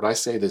stranger? Would I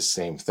say this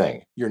same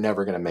thing? You're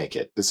never going to make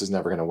it. This is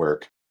never going to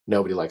work.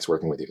 Nobody likes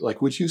working with you.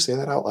 Like, would you say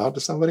that out loud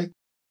to somebody?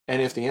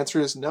 And if the answer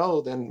is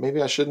no, then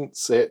maybe I shouldn't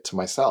say it to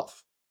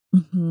myself.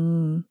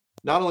 Hmm.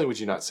 Not only would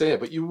you not say it,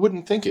 but you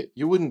wouldn't think it.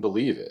 You wouldn't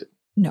believe it,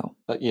 No.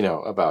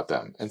 about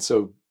them. And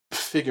so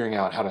figuring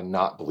out how to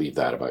not believe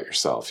that about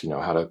yourself,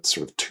 how to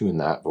sort of tune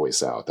that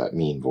voice out, that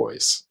mean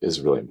voice,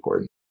 is really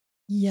important.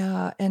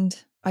 Yeah. And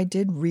I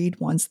did read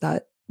once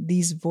that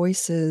these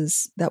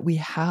voices that we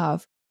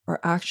have are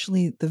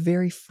actually the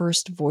very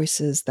first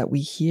voices that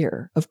we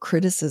hear of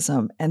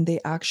criticism, and they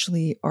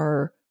actually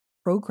are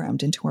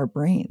programmed into our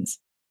brains.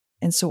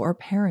 And so our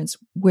parents,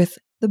 with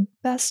the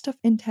best of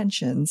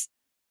intentions,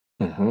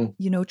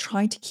 Mm-hmm.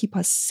 trying to keep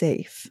us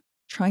safe,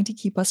 trying to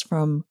keep us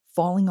from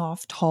falling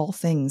off tall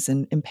things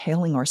and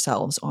impaling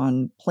ourselves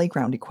on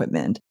playground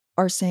equipment,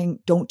 are saying,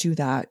 don't do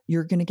that.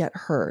 You're going to get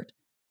hurt.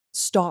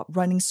 Stop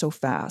running so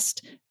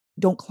fast.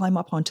 Don't climb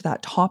up onto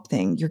that top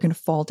thing. You're going to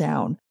fall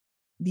down.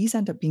 These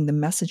end up being the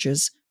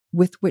messages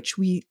with which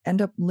we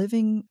end up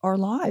living our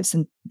lives.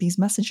 And these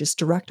messages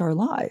direct our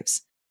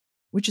lives,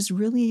 which is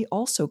really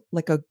also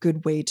like a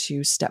good way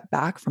to step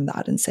back from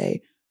that and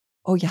say,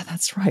 oh, yeah,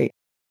 that's right.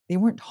 They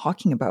weren't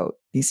talking about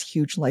these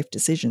huge life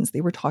decisions.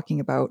 They were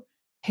talking about,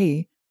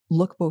 hey,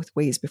 look both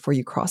ways before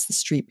you cross the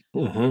street.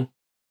 Mm-hmm.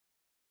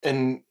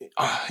 And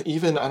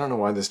even, I don't know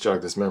why this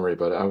jogged this memory,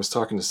 but I was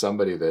talking to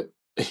somebody that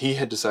he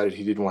had decided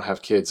he didn't want to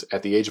have kids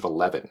at the age of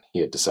 11. He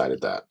had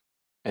decided that.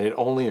 And it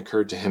only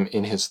occurred to him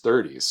in his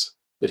 30s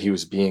that he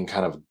was being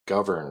kind of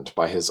governed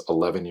by his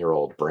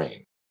 11-year-old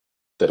brain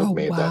that Oh, had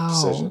made that wow.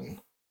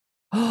 decision.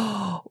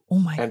 Oh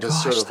my And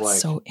just sort gosh, of that's like,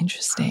 so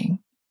interesting.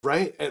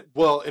 right? And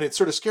it's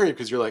sort of scary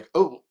because you're like,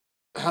 oh,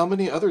 how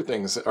many other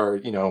things are,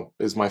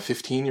 is my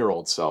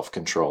 15-year-old self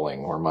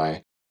controlling, or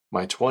my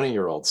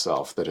 20-year-old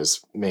self that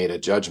has made a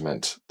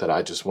judgment that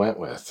I just went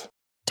with?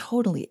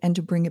 Totally. And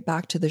to bring it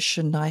back to the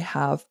shouldn't I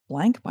have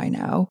blank by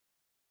now,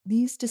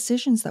 these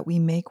decisions that we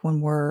make when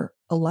we're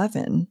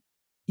 11,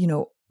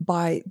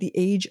 by the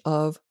age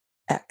of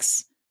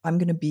X, I'm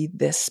going to be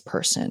this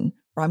person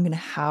or I'm going to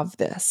have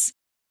this.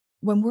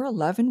 When we're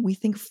 11, we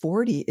think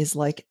 40 is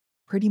like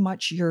pretty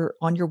much you're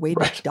on your way to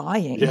Right.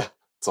 dying. Yeah,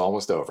 it's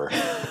almost over.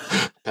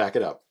 Pack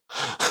it up.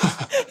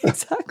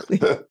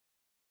 Exactly.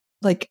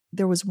 Like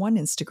there was one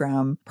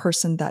Instagram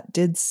person that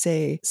did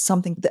say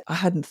something that I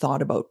hadn't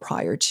thought about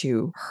prior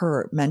to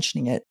her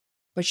mentioning it,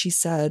 but she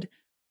said,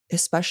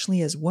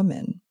 especially as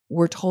women,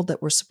 we're told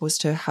that we're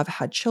supposed to have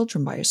had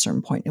children by a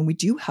certain point, and we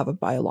do have a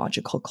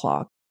biological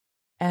clock.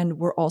 And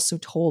we're also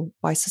told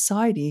by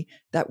society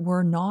that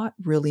we're not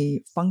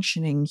really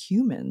functioning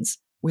humans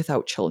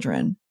without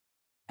children,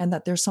 and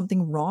that there's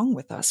something wrong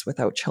with us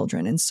without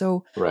children. And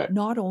so, Right.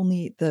 not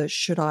only the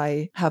should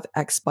I have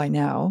X by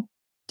now,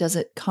 does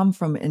it come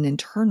from an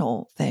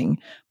internal thing,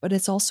 but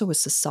it's also a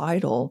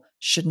societal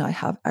shouldn't I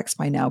have X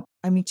by now?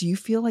 I mean, do you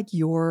feel like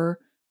your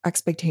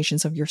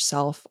expectations of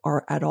yourself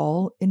are at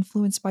all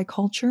influenced by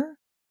culture?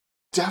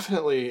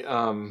 Definitely.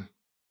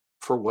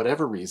 For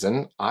whatever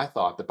reason, I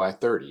thought that by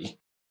 30,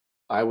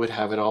 I would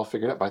have it all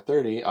figured out. By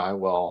 30, I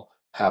will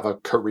have a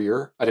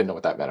career. I didn't know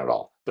what that meant at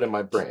all. But in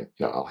my brain,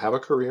 I'll have a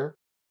career.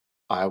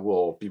 I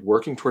will be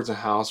working towards a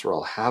house, or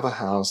I'll have a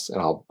house,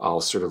 and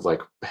I'll sort of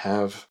like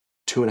have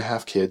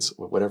 2.5 kids,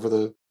 whatever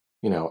the,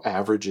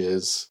 average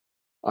is.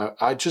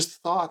 I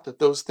just thought that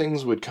those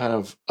things would kind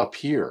of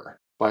appear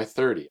by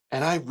 30.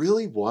 And I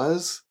really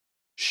was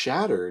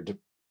shattered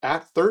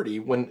at 30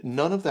 when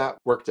none of that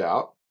worked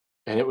out.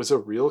 And it was a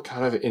real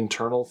kind of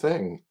internal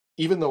thing,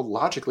 even though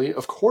logically,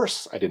 of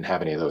course, I didn't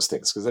have any of those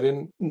things because I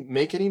didn't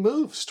make any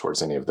moves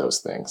towards any of those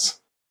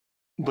things.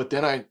 But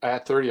then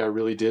at 30, I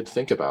really did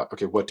think about,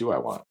 okay, what do I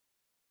want?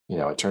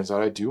 It turns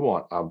out I do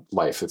want a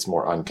life that's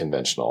more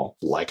unconventional,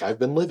 like I've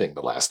been living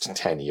the last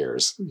 10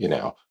 years,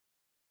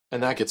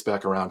 And that gets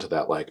back around to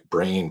that like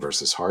brain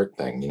versus heart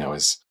thing,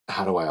 is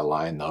how do I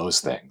align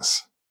those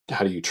things?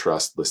 How do you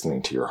trust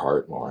listening to your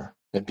heart more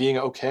and being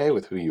okay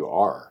with who you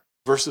are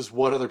versus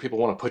what other people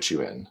want to put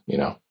you in?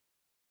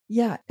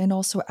 Yeah. And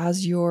also,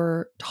 as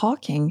you're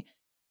talking,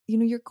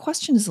 your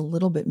question is a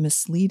little bit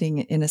misleading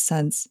in a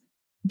sense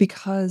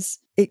because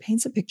it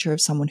paints a picture of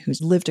someone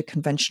who's lived a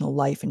conventional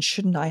life and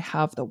shouldn't I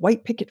have the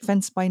white picket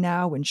fence by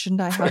now and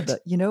shouldn't I have Right.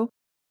 the.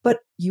 But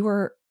you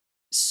are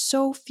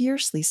so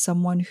fiercely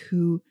someone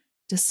who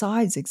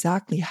decides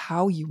exactly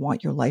how you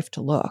want your life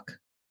to look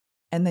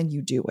and then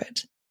you do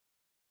it.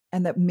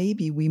 And that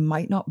maybe we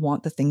might not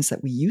want the things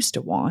that we used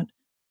to want,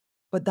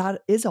 but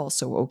that is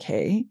also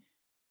okay.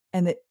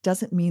 And it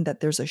doesn't mean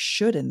that there's a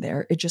should in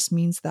there. It just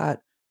means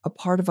that a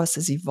part of us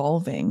is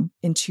evolving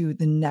into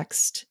the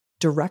next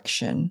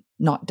direction,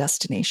 not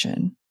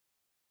destination.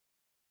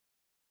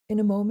 In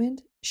a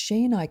moment,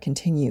 Shay and I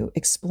continue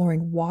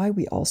exploring why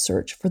we all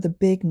search for the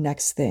big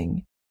next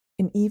thing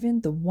and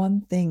even the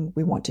one thing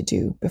we want to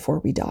do before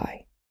we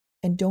die.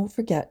 And don't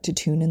forget to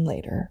tune in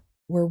later,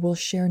 where we'll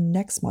share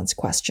next month's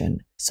question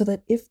so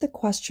that if the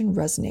question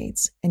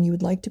resonates and you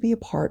would like to be a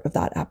part of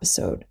that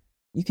episode,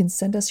 you can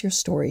send us your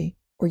story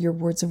or your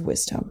words of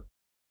wisdom.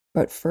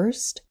 But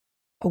first,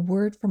 a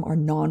word from our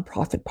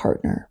nonprofit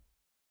partner.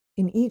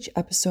 In each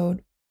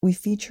episode, we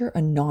feature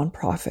a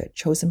nonprofit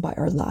chosen by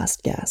our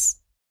last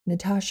guest,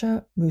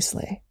 Natasha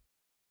Musle.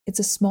 It's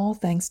a small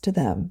thanks to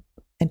them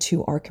and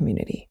to our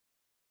community.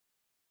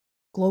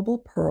 Global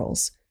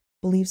Pearls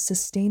believes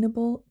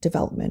sustainable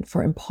development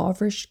for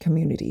impoverished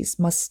communities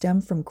must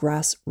stem from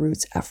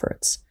grassroots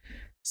efforts.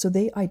 So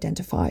they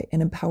identify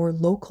and empower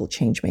local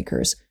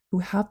changemakers who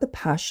have the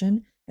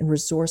passion and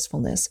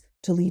resourcefulness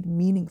to lead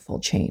meaningful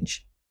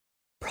change.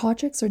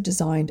 Projects are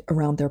designed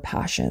around their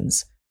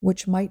passions,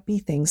 which might be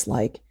things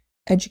like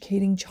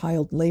educating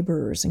child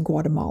laborers in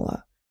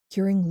Guatemala,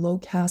 curing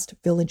low-caste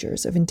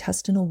villagers of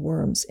intestinal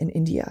worms in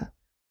India,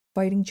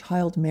 fighting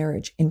child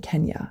marriage in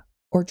Kenya,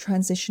 or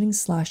transitioning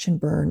slash and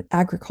burn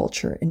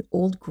agriculture in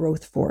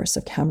old-growth forests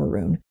of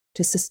Cameroon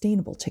to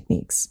sustainable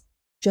techniques,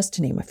 just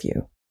to name a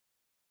few.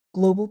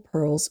 Global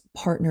Pearls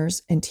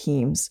partners and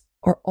teams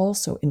are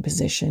also in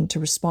position to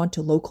respond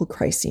to local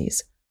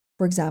crises.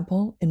 For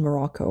example, in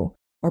Morocco,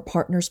 our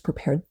partners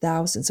prepared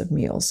thousands of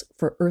meals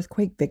for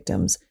earthquake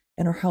victims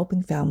and are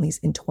helping families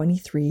in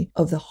 23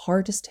 of the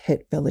hardest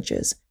hit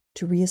villages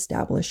to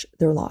reestablish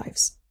their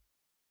lives.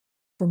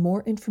 For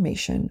more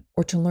information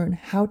or to learn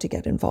how to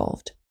get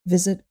involved,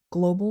 visit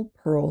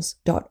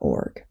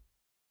globalpearls.org.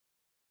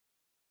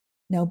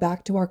 Now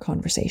back to our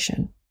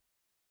conversation.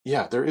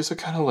 Yeah, there is a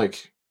kind of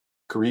like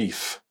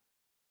grief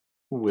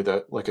with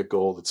a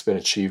goal that's been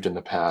achieved in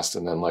the past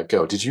and then let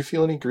go. Did you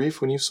feel any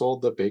grief when you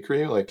sold the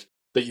bakery, like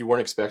that you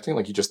weren't expecting?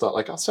 Like you just thought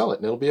like I'll sell it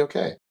and it'll be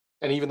okay.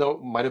 And even though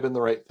it might have been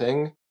the right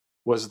thing,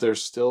 was there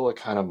still a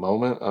kind of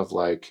moment of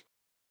like,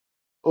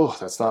 oh,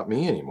 that's not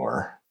me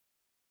anymore?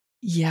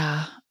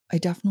 Yeah, I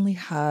definitely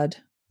had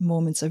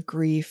moments of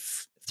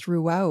grief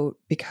throughout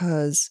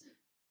because,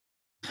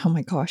 oh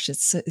my gosh,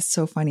 it's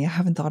so funny. I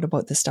haven't thought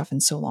about this stuff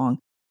in so long.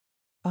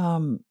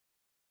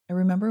 I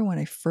remember when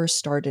I first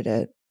started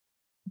it,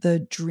 the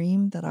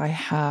dream that I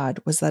had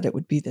was that it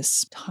would be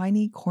this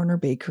tiny corner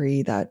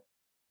bakery that,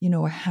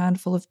 a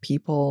handful of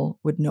people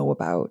would know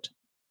about.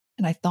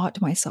 And I thought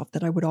to myself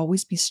that I would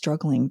always be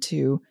struggling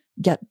to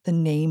get the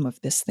name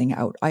of this thing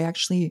out. I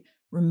actually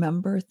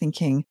remember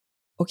thinking,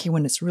 okay,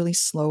 when it's really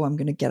slow, I'm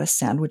going to get a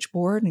sandwich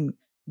board and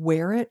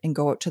wear it and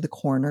go out to the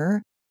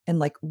corner and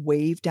like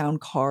wave down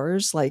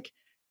cars, like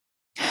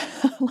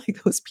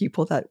like those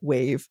people that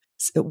wave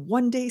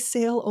 1 day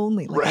sale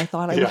only. Like I Right.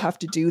 thought I would have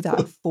to do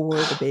that for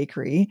the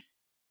bakery.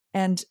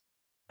 And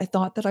I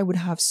thought that I would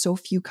have so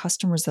few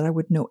customers that I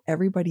would know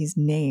everybody's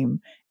name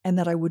and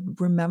that I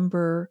would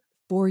remember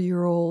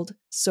 4-year-old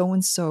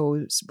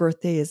so-and-so's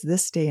birthday is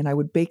this day, and I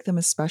would bake them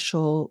a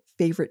special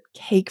favorite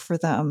cake for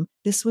them.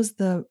 This was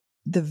the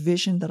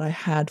vision that I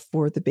had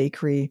for the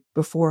bakery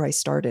before I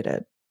started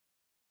it.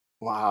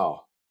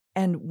 Wow.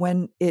 And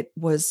when it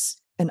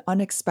was an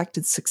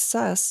unexpected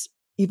success,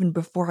 even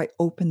before I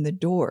opened the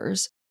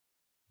doors,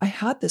 I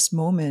had this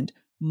moment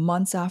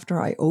months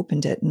after I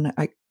opened it, and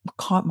I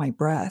caught my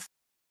breath.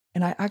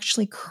 And I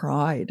actually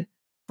cried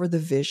for the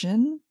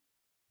vision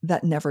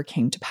that never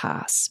came to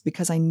pass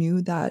because I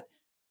knew that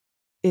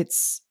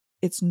it's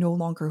no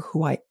longer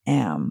who I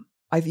am.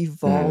 I've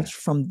evolved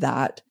from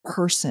that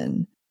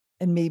person,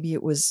 and maybe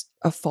it was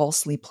a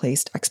falsely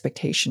placed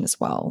expectation as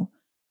well.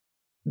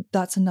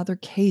 That's another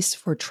case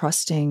for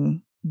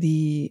trusting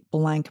the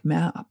blank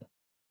map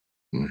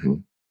Mm-hmm.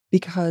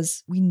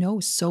 because we know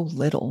so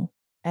little,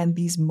 and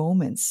these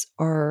moments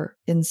are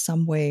in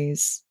some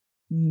ways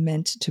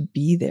meant to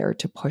be there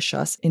to push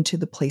us into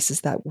the places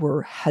that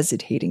we're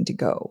hesitating to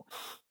go.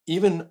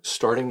 Even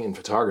starting in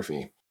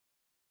photography,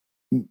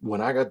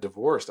 when I got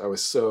divorced, I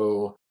was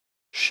so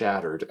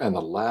shattered. And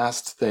the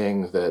last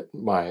thing that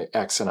my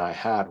ex and I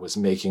had was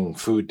making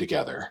food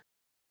together.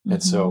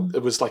 And so Mhm.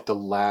 it was like the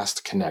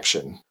last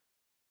connection.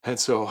 And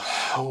so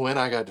when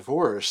I got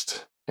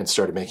divorced and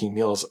started making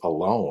meals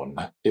alone,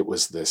 it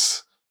was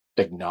this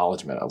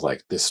acknowledgement of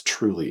like, this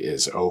truly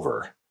is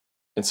over.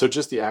 And so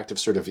just the act of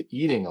sort of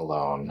eating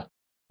alone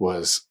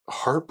was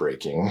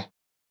heartbreaking.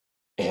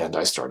 And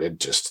I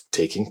started just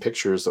taking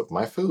pictures of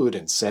my food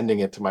and sending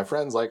it to my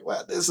friends, like,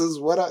 well, this is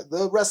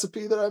the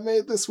recipe that I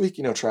made this week,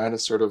 trying to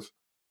sort of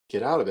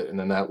get out of it. And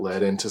then that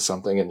led into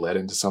something and led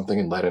into something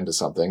and led into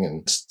something.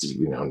 And,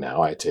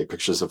 now I take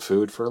pictures of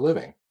food for a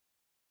living.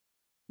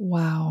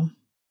 Wow.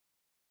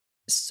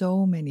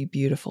 So many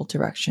beautiful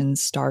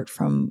directions start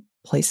from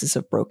places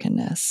of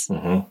brokenness.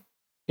 Mm-hmm.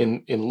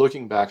 In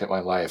looking back at my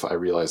life, I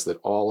realized that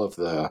all of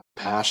the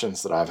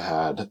passions that I've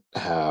had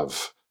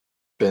have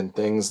been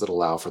things that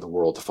allow for the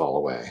world to fall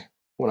away.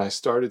 When I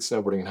started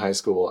snowboarding in high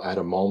school, I had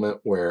a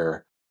moment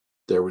where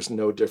there was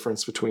no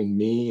difference between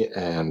me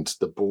and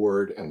the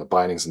board and the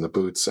bindings and the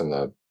boots and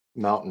the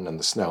mountain and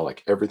the snow.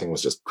 Like everything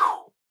was just,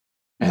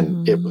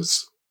 and it Mhm.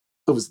 was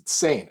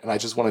insane. And I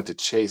just wanted to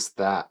chase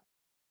that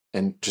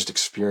and just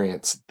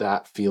experience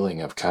that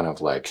feeling of kind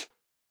of like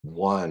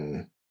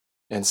one.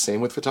 And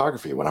same with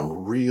photography. When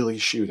I'm really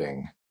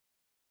shooting,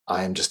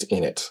 I am just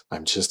in it.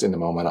 I'm just in the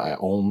moment. I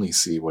only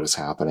see what is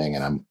happening,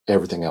 and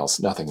everything else,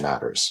 nothing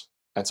matters.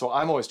 And so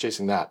I'm always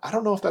chasing that. I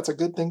don't know if that's a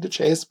good thing to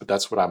chase, but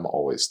that's what I'm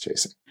always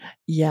chasing.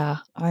 Yeah,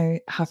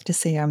 I have to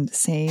say I'm the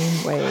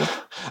same way.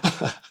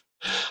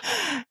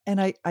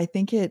 And I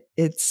think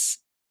it's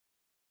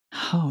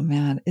oh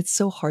man, it's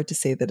so hard to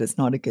say that it's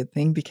not a good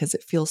thing because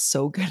it feels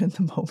so good in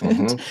the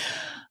moment. Mm-hmm.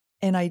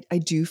 And I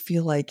do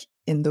feel like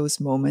in those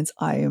moments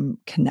I am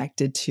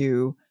connected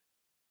to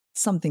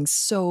something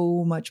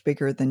so much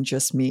bigger than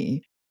just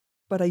me.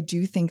 But I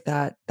do think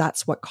that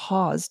that's what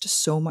caused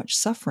so much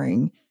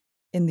suffering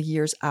in the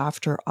years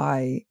after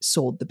I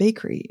sold the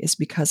bakery, is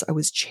because I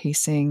was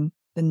chasing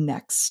the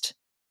next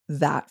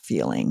that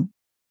feeling.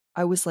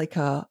 I was like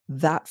a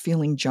that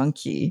feeling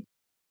junkie.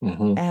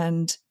 Mm-hmm.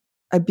 And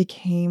I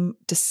became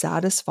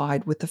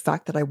dissatisfied with the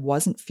fact that I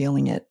wasn't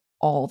feeling it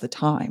all the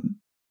time.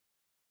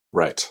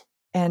 Right.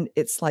 And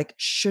it's like,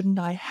 shouldn't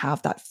I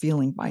have that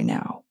feeling by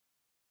now?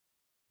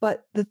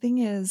 But the thing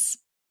is,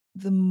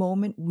 the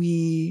moment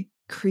we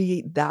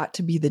create that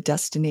to be the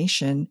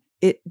destination,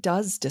 it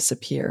does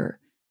disappear.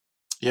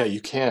 Yeah,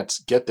 you can't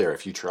get there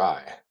if you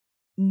try.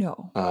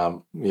 No.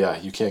 Yeah,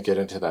 you can't get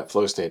into that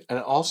flow state. And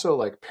also,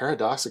 like,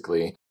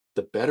 paradoxically,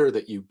 the better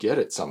that you get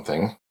at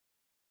something,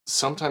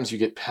 sometimes you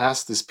get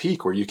past this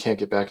peak where you can't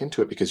get back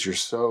into it because you're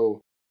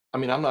so. I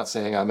mean, I'm not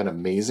saying I'm an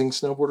amazing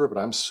snowboarder, but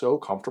I'm so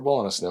comfortable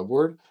on a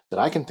snowboard that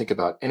I can think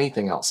about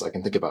anything else. I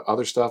can think about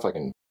other stuff. I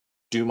can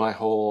do my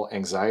whole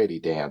anxiety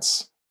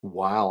dance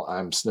while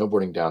I'm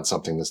snowboarding down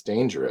something that's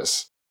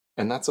dangerous.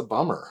 And that's a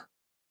bummer.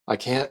 I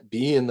can't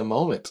be in the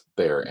moment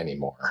there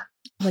anymore.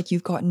 Like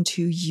you've gotten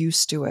too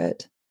used to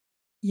it.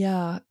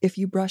 Yeah. If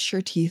you brush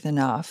your teeth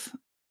enough,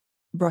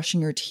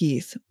 brushing your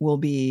teeth will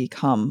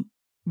become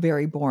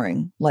very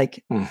boring,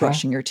 like Mm-hmm.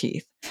 brushing your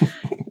teeth.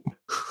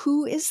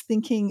 Who is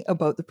thinking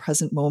about the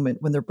present moment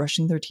when they're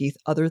brushing their teeth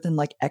other than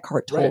like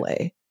Eckhart Right.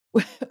 Tolle?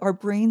 our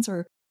brains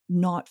are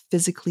not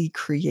physically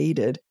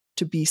created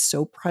to be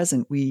so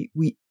present. We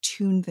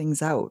tune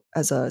things out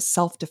as a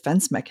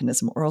self-defense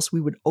mechanism, or else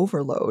we would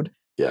overload.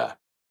 Yeah.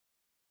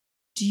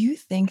 Do you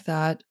think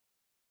that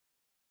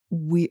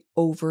we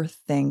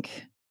overthink?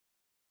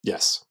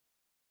 Yes.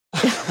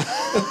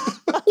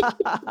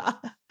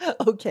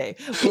 Okay.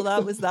 Well,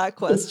 that was that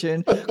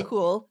question.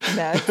 Cool.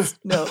 Next.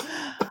 No.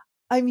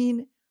 I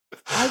mean,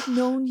 I've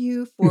known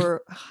you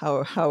for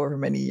however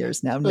many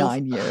years now,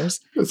 9 years.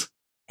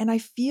 And I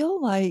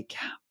feel like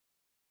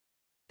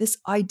this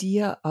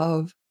idea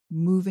of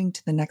moving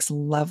to the next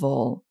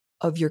level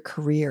of your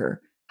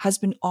career has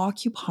been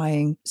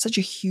occupying such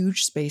a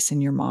huge space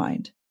in your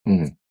mind.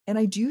 Mhm. And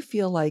I do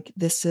feel like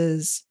this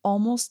is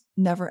almost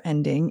never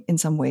ending in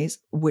some ways,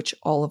 which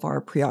all of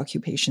our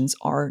preoccupations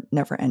are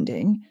never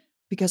ending,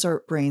 because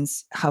our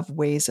brains have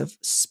ways of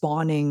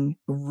spawning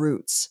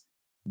roots.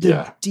 The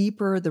Yeah.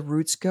 deeper the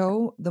roots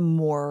go, the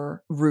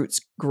more roots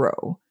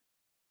grow.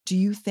 Do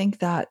you think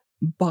that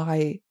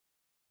by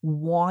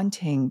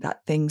wanting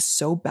that thing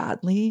so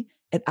badly,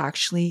 it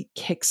actually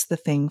kicks the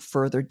thing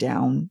further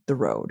down the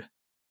road?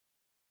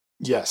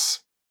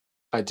 Yes,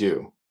 I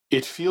do.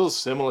 It feels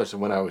similar to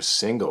when I was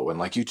single, when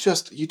like you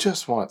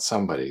just want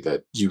somebody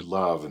that you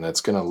love and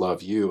that's gonna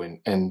love you.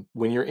 And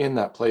when you're in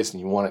that place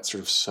and you want it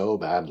sort of so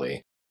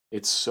badly,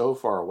 it's so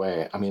far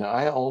away. I mean,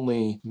 I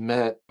only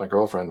met my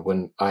girlfriend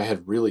when I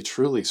had really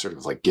truly sort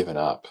of like given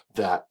up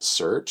that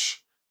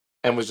search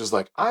and was just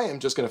like, I am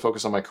just gonna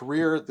focus on my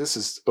career. This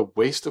is a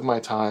waste of my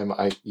time.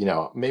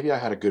 Maybe I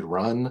had a good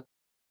run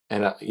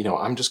and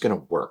I'm just gonna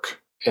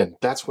work. And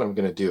that's what I'm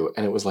gonna do.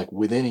 And it was like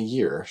within a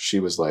year, she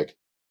was like,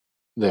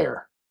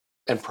 there.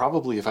 And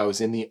probably if I was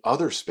in the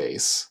other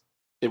space,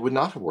 it would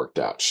not have worked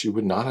out. She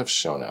would not have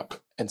shown up.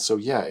 And so,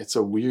 yeah, it's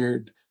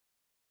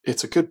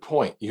a good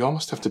point. You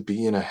almost have to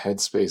be in a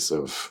headspace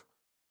of,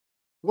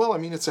 well, I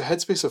mean, it's a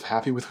headspace of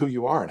happy with who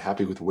you are and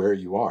happy with where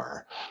you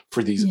are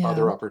for these Yeah.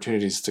 other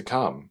opportunities to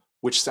come,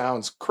 which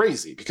sounds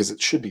crazy because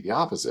it should be the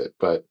opposite.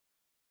 But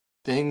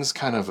things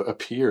kind of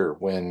appear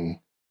when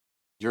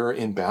you're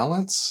in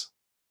balance.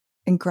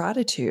 And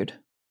gratitude.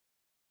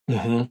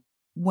 Mm-hmm.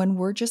 When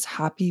we're just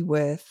happy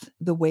with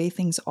the way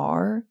things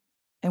are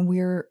and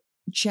we're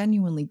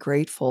genuinely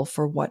grateful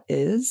for what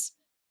is,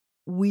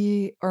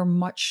 we are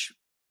much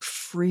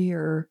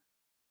freer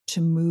to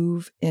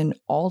move in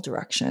all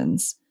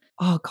directions.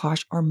 Oh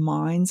gosh, our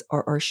minds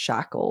are our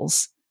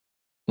shackles.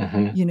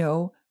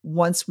 Mm-hmm.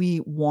 Once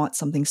we want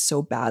something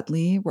so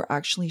badly, we're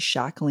actually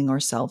shackling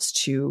ourselves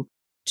to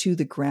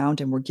the ground,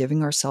 and we're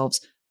giving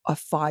ourselves a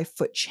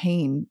 5-foot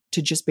chain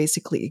to just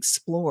basically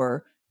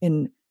explore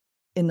in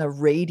a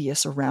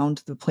radius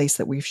around the place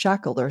that we've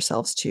shackled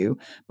ourselves to.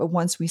 But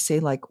once we say,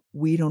 like,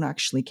 we don't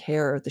actually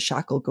care, the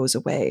shackle goes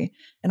away.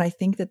 And I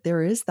think that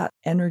there is that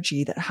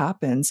energy that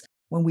happens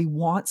when we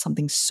want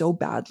something so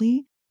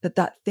badly that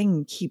that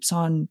thing keeps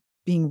on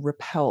being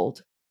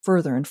repelled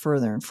further and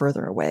further and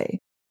further away.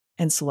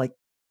 And so, like,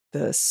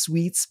 the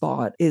sweet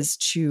spot is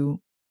to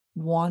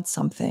want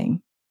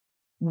something,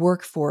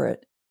 work for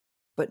it,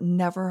 but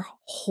never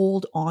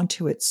hold on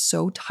to it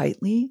so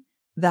tightly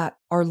that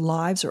our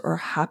lives or our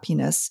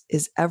happiness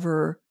is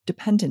ever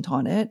dependent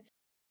on it.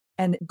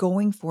 And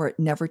going for it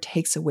never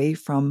takes away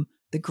from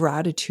the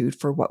gratitude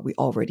for what we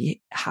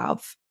already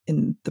have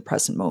in the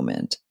present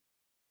moment.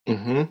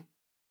 Mm-hmm.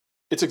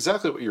 It's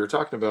exactly what you were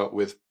talking about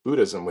with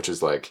Buddhism, which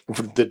is like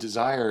the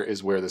desire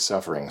is where the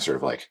suffering sort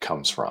of like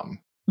comes from.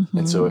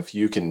 And so Mm-hmm. if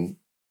you can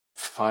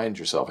find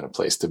yourself in a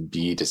place to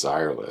be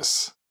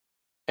desireless,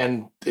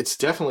 and it's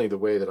definitely the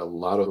way that a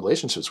lot of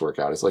relationships work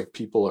out. It's like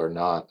people are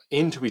not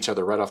into each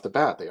other right off the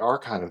bat. They are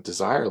kind of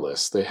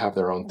desireless. They have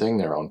their own thing,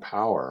 their own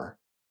power.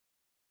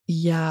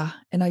 Yeah.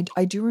 And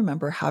I do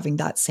remember having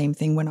that same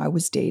thing when I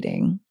was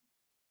dating,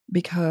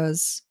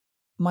 because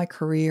my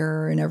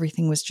career and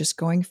everything was just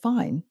going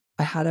fine.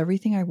 I had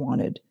everything I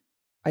wanted.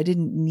 I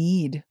didn't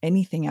need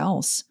anything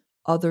else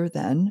other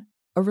than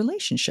a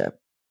relationship.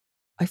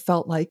 I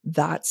felt like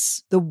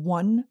that's the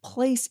one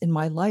place in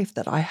my life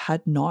that I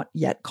had not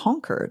yet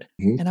conquered.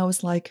 Mhm. And I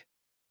was like,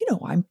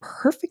 I'm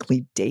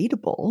perfectly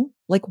dateable.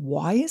 Like,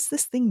 why is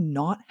this thing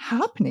not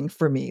happening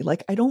for me?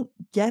 Like, I don't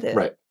get it.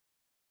 Right.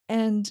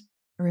 And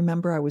I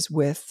remember I was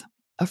with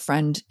a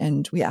friend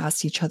and we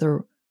asked each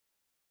other,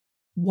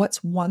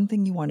 what's one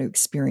thing you want to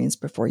experience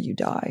before you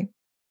die?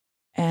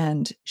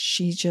 And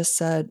she just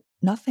said,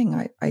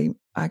 nothing. I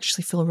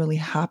actually feel really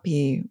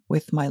happy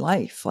with my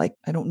life. Like,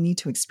 I don't need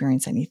to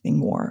experience anything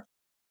more.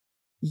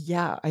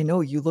 Yeah, I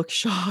know you look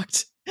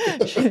shocked.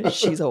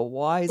 She's a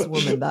wise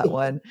woman, that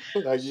one.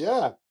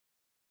 Yeah.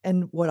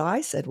 And what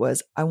I said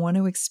was, I want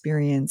to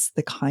experience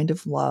the kind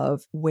of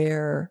love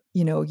where,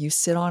 you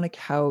sit on a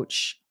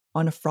couch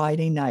on a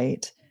Friday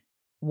night,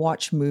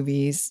 watch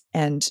movies,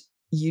 and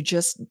you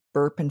just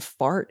burp and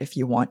fart if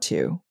you want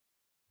to.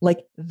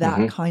 Like that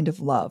Hmm. kind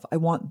of love. I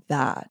want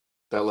that.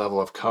 That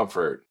level of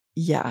comfort.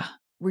 Yeah.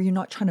 Where you're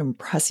not trying to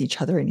impress each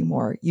other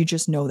anymore. You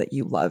just know that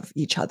you love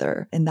each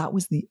other. And that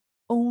was the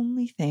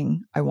only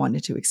thing I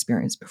wanted to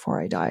experience before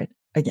I died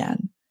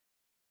again.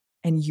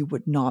 And you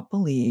would not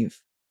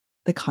believe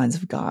the kinds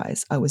of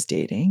guys I was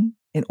dating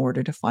in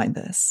order to find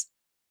this.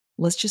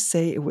 Let's just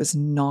say it was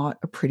not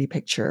a pretty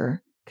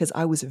picture because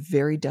I was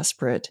very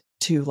desperate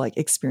to like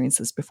experience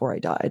this before I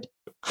died.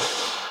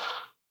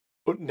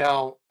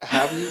 Now,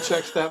 have you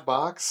checked that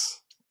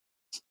box?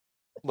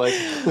 Like,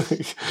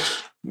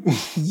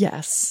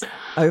 yes,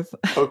 I've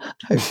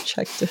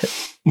checked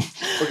it.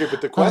 Okay,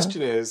 but the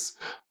question is,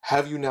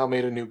 have you now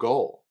made a new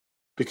goal?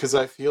 Because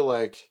I feel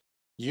like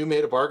you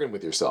made a bargain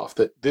with yourself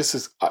that this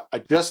is,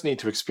 I just need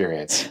to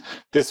experience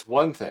this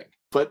one thing.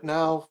 But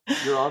now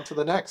you're on to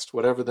the next,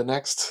 whatever the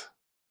next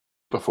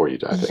before you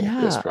die thing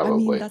is, probably.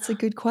 I mean, that's a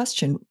good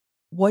question.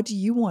 What do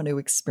you want to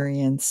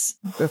experience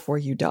before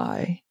you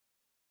die?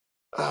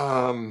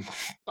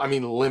 I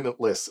mean,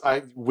 limitless.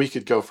 We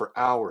could go for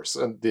hours,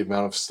 and the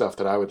amount of stuff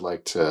that I would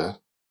like to.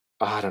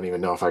 I don't even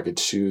know if I could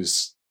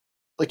choose.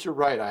 Like, you're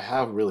right. I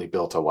have really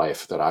built a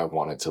life that I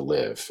wanted to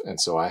live, and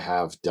so I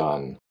have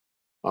done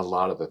a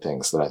lot of the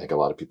things that I think a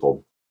lot of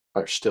people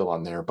are still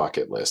on their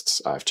bucket lists.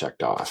 I've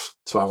checked off,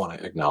 so I want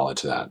to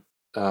acknowledge that.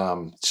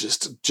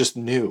 Just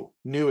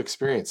new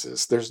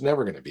experiences. There's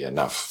never going to be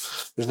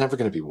enough. There's never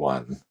going to be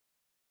one,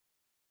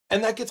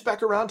 and that gets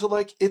back around to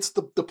like it's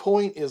the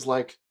point is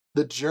like.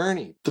 The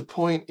journey, the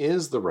point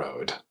is the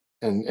road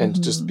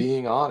and just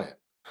being on it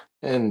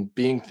and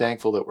being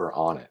thankful that we're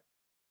on it.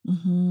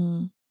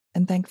 Mm-hmm.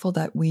 And thankful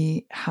that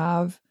we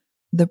have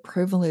the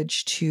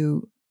privilege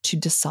to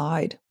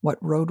decide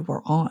what road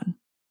we're on.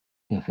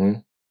 Mm-hmm.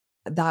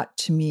 That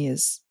to me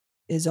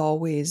is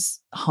always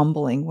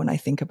humbling when I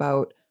think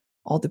about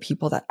all the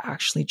people that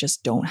actually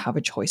just don't have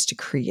a choice to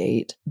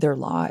create their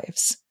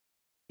lives.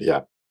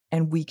 Yeah.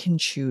 And we can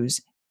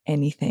choose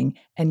anything.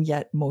 And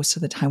yet most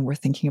of the time we're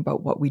thinking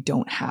about what we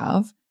don't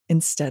have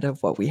instead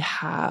of what we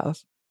have,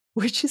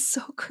 which is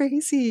so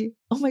crazy.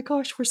 Oh my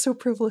gosh, we're so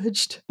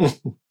privileged.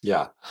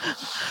 Yeah.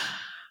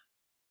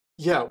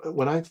 Yeah.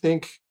 When I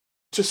think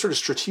just sort of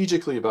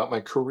strategically about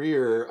my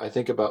career, I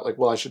think about like,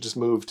 well, I should just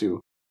move to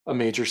a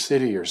major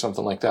city or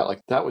something like that. Like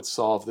that would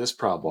solve this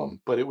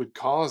problem, but it would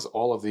cause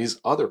all of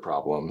these other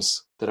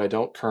problems that I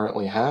don't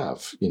currently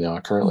have. You know, I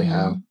currently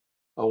have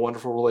a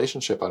wonderful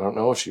relationship. I don't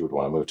know if she would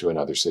want to move to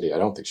another city. I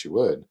don't think she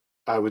would.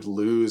 I would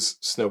lose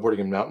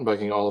snowboarding and mountain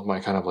biking, all of my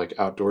kind of like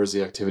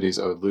outdoorsy activities.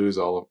 I would lose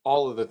all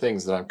of the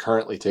things that I'm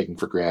currently taking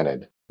for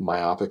granted,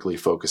 myopically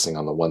focusing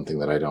on the one thing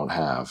that I don't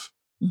have.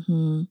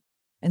 Mm-hmm.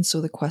 And so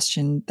the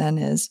question then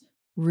is,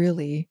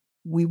 really,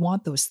 we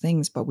want those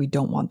things, but we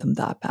don't want them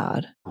that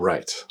bad.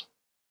 Right.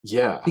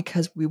 Yeah.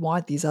 Because we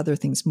want these other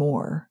things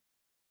more.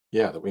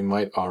 Yeah, that we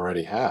might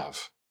already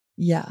have.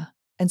 Yeah.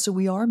 And so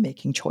we are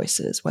making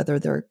choices, whether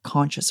they're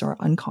conscious or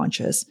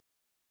unconscious,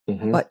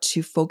 but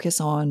to focus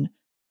on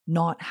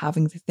not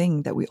having the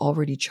thing that we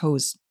already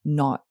chose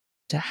not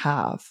to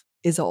have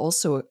is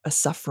also a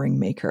suffering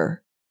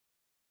maker.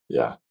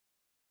 Yeah.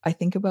 I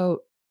think about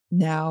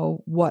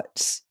now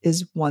what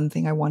is one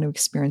thing I want to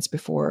experience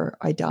before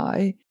I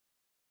die.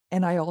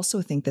 And I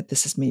also think that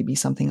this is maybe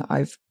something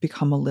I've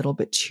become a little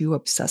bit too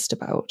obsessed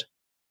about,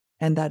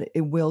 and that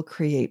it will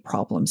create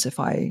problems if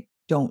I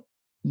don't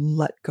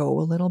let go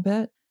a little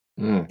bit,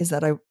 is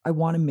that I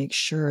want to make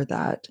sure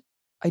that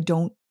I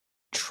don't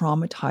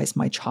traumatize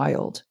my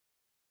child.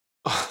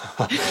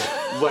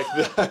 Like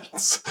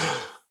that's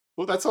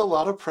a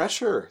lot of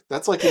pressure.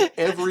 That's like in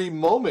every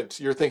moment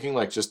you're thinking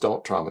like, just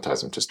don't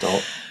traumatize him. Just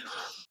don't.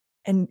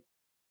 And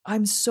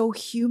I'm so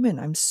human.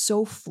 I'm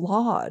so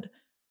flawed.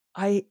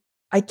 I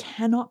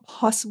cannot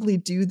possibly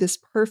do this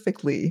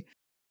perfectly.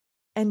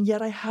 And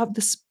yet I have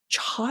this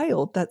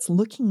child that's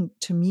looking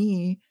to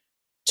me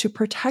to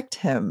protect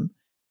him.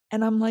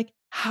 And I'm like,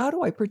 how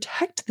do I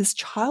protect this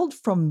child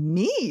from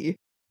me?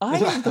 I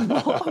am the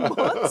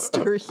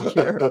monster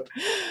here.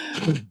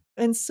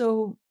 And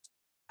so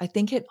I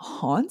think it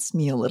haunts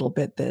me a little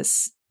bit,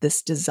 this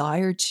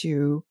desire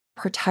to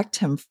protect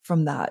him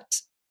from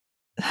that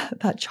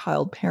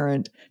child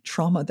parent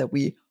trauma that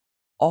we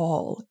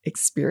all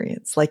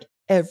experience, like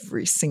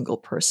every single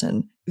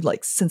person,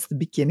 like since the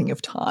beginning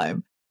of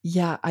time.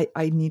 Yeah,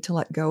 I need to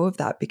let go of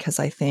that because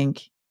I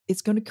think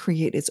it's going to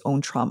create its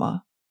own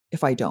trauma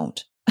if I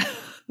don't.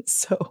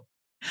 So,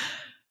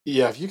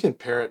 yeah, if you can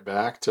pare it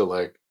back to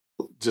like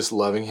just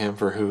loving him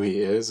for who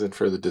he is and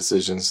for the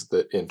decisions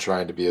that in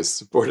trying to be as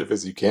supportive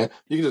as you can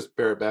just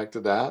pare it back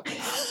to that.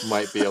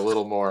 Might be a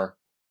little more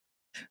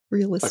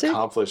realistic,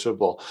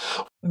 accomplishable.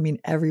 I mean,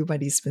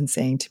 everybody's been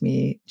saying to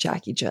me,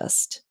 Jackie,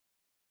 just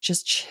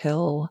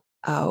chill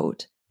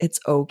out. It's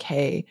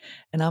okay.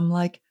 And I'm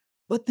like,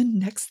 but the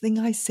next thing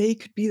I say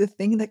could be the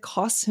thing that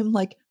costs him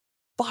like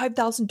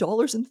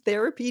 $5,000 in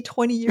therapy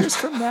 20 years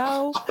from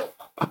now.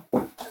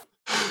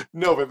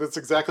 No, but that's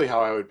exactly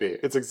how I would be.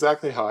 It's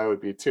exactly how I would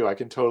be too. I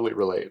can totally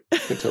relate.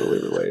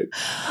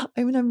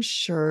 I mean, I'm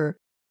sure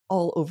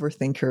all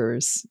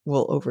overthinkers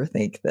will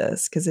overthink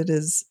this because it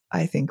is,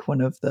 I think,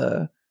 one of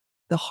the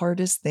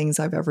hardest things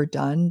I've ever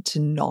done to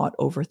not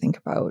overthink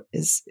about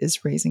is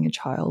raising a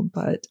child.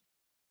 But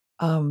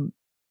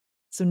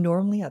so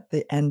normally at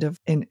the end of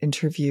an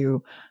interview,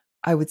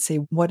 I would say,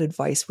 what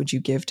advice would you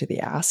give to the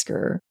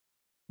asker?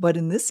 But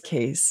in this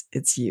case,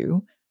 it's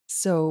you.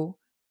 So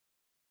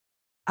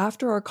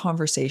after our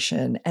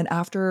conversation and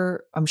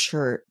after I'm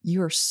sure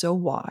you are so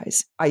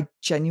wise, I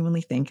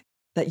genuinely think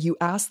that you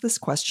asked this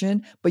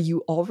question, but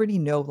you already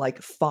know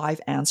like 5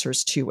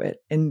 answers to it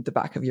in the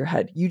back of your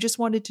head. You just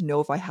wanted to know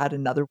if I had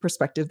another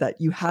perspective that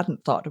you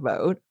hadn't thought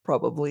about,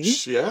 probably.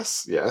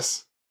 Yes,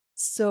 yes.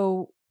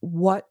 So,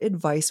 what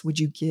advice would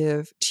you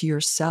give to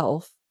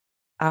yourself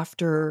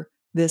after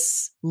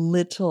this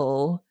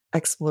little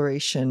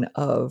exploration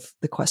of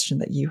the question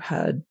that you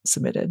had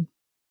submitted?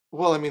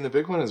 Well, I mean, the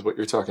big one is what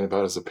you're talking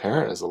about as a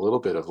parent is a little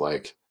bit of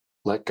like,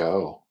 let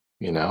go,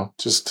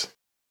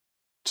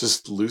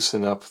 just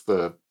loosen up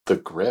the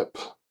grip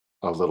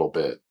a little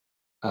bit.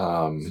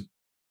 Um,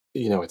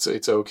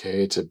 it's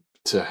okay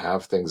to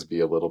have things be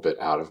a little bit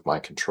out of my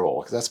control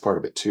because that's part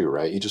of it too,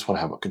 right? You just want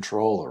to have a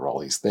control over all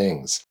these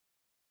things.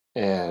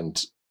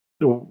 And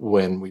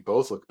when we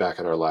both look back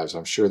at our lives,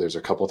 I'm sure there's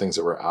a couple things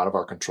that were out of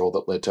our control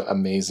that led to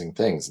amazing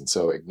things. And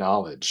so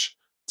acknowledge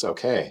it's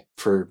okay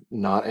for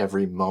not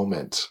every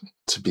moment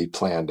to be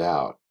planned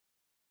out.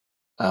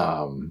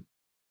 Um,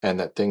 and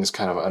that things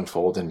kind of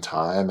unfold in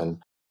time.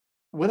 And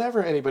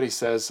whenever anybody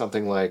says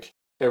something like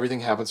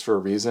everything happens for a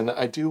reason,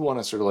 I do want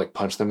to sort of like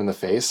punch them in the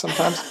face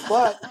sometimes,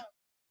 but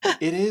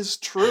it is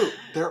true.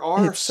 There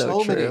are It's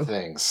so so many true.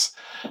 things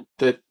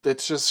that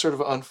just sort of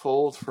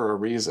unfold for a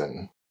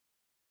reason.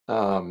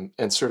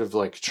 And sort of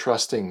like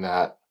trusting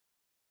that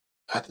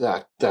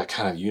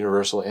kind of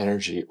universal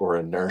energy or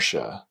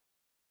inertia.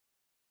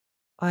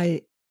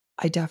 I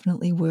I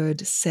definitely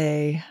would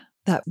say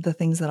that the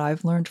things that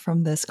I've learned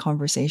from this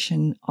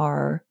conversation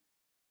are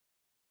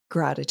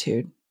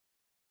gratitude.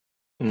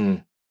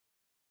 Mm,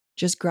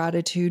 Just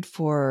gratitude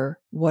for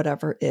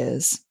whatever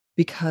is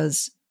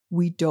because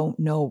we don't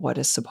know what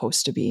is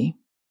supposed to be.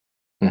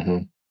 hmm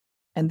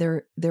And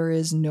there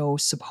is no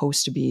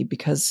supposed to be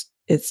because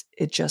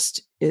it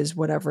just is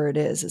whatever it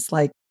is. It's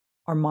like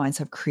our minds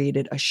have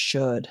created a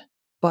should.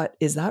 But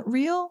is that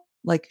real?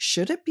 Like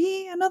should it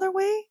be another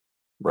way?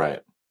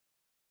 Right,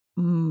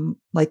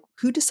 Like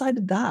who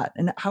decided that?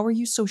 And how are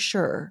you so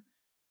sure?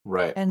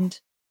 right, And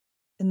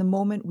in the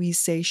moment we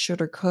say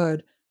should or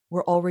could,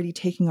 we're already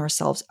taking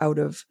ourselves out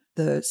of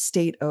the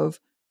state of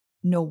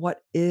no,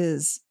 what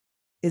is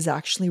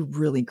actually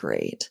really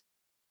great.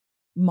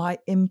 My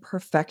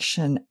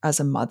imperfection as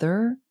a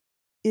mother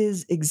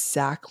is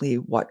exactly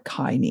what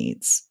Kai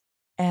needs.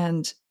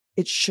 And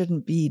it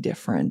shouldn't be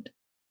different.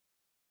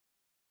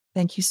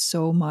 Thank you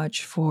so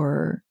much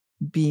for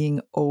being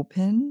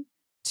open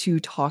to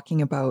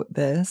talking about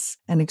this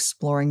and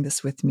exploring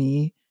this with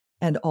me.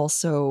 And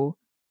also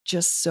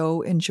just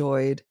so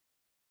enjoyed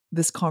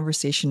this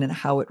conversation and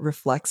how it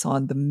reflects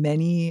on the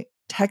many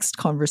text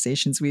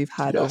conversations we've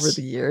had over yes,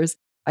 the years.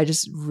 I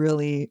just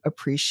really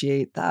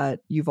appreciate that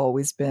you've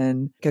always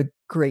been a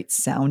great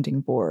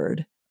sounding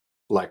board.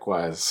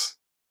 likewise.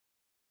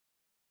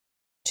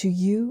 To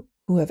you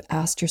who have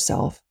asked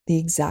yourself the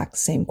exact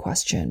same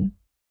question,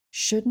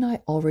 shouldn't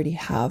I already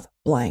have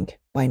blank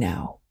by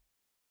now?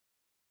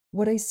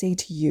 What I say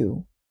to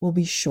you will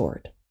be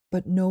short,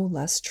 but no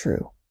less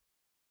true.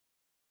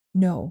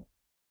 No,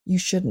 you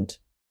shouldn't.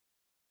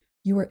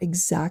 You are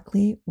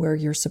exactly where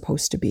you're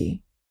supposed to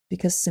be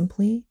because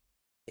simply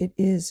it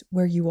is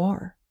where you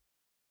are.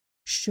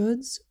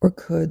 Shoulds or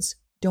coulds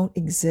don't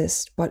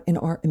exist but in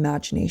our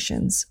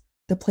imaginations,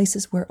 the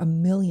places where a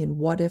million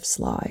what ifs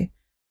lie,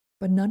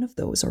 but none of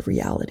those are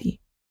reality.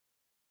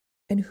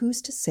 And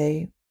who's to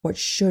say what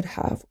should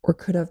have or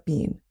could have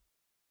been?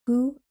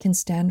 Who can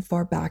stand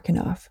far back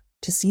enough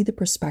to see the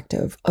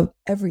perspective of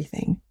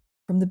everything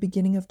from the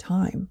beginning of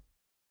time?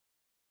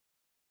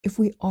 If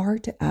we are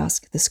to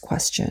ask this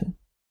question,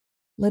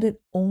 let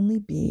it only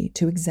be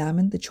to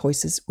examine the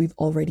choices we've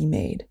already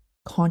made,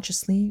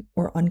 consciously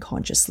or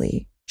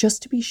unconsciously,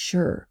 just to be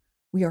sure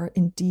we are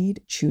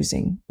indeed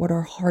choosing what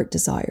our heart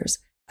desires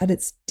at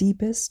its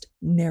deepest,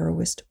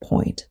 narrowest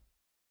point.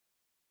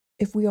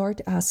 If we are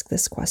to ask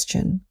this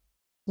question,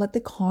 let the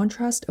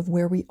contrast of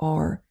where we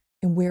are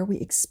and where we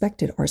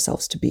expected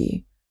ourselves to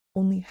be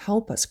only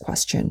help us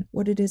question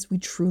what it is we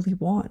truly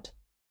want.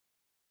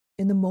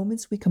 In the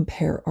moments we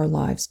compare our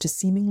lives to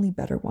seemingly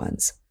better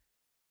ones,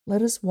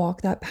 let us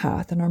walk that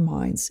path in our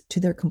minds to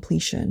their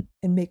completion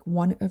and make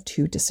one of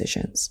two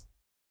decisions: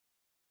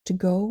 to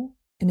go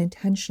and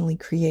intentionally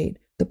create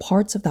the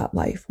parts of that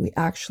life we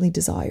actually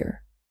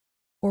desire,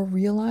 or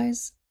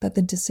realize that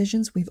the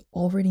decisions we've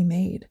already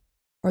made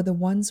are the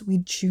ones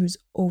we'd choose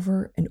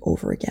over and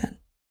over again.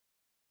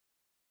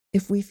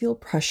 If we feel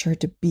pressure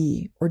to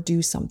be or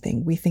do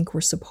something we think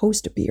we're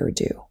supposed to be or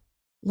do,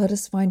 let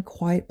us find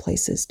quiet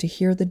places to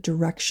hear the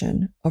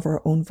direction of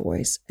our own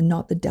voice and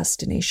not the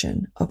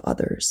destination of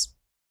others.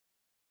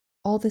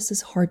 All this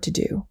is hard to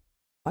do.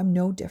 I'm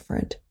no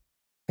different.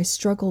 I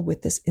struggle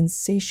with this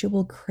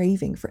insatiable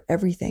craving for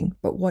everything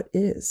but what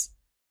is.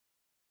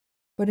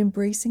 But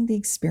embracing the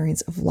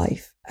experience of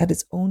life at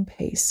its own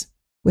pace,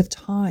 with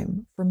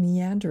time for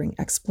meandering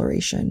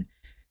exploration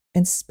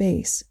and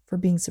space for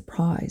being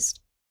surprised,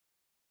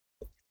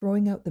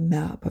 throwing out the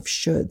map of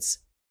shoulds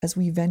as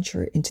we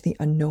venture into the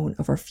unknown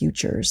of our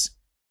futures.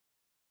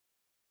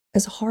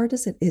 As hard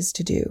as it is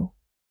to do,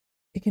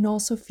 it can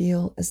also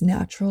feel as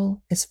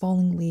natural as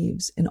falling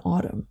leaves in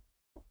autumn.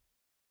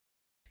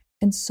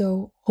 And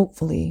so,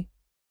 hopefully,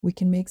 we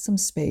can make some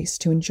space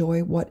to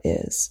enjoy what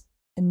is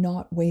and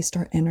not waste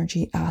our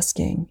energy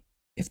asking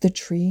if the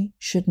tree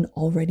shouldn't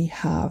already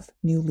have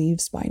new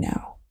leaves by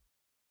now.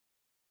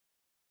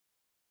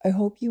 I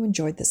hope you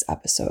enjoyed this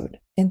episode,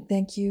 and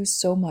thank you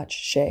so much,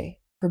 Shay,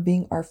 for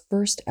being our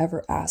first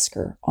ever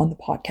asker on the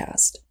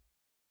podcast.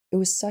 It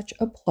was such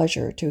a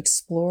pleasure to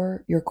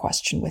explore your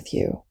question with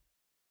you.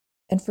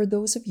 And for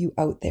those of you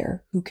out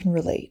there who can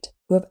relate,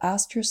 who have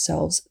asked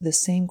yourselves the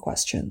same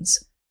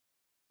questions,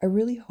 I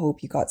really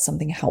hope you got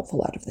something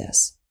helpful out of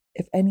this.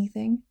 If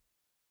anything,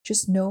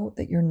 just know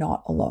that you're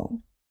not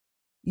alone.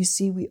 You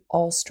see, we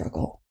all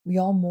struggle. We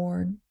all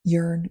mourn,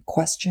 yearn,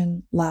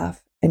 question,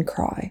 laugh, and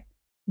cry.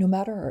 No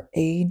matter our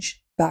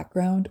age,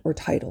 background, or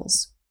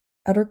titles,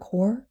 at our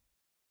core,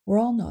 we're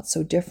all not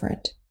so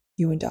different,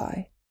 you and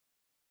I.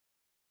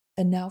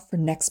 And now for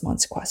next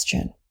month's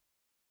question.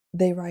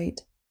 They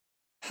write,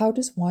 how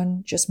does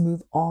one just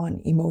move on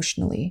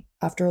emotionally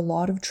after a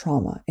lot of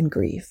trauma and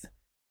grief?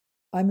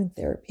 I'm in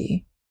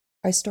therapy.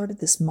 I started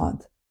this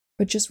month,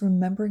 but just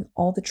remembering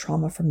all the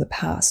trauma from the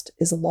past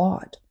is a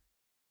lot.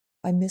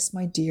 I miss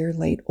my dear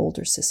late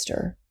older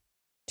sister.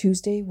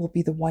 Tuesday will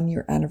be the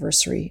 1-year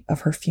anniversary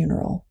of her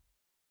funeral.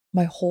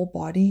 My whole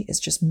body is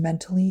just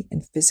mentally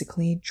and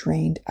physically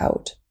drained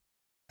out.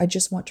 I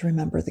just want to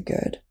remember the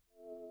good.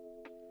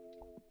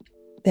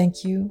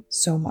 Thank you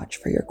so much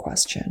for your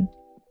question.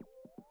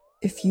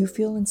 If you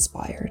feel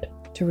inspired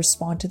to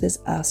respond to this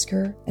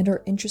asker and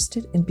are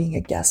interested in being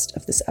a guest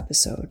of this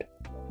episode,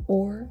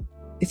 or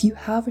if you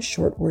have a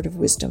short word of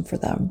wisdom for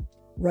them,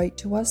 write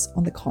to us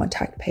on the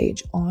contact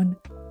page on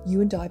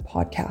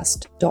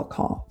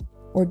youandipodcast.com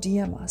or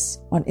DM us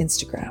on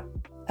Instagram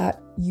at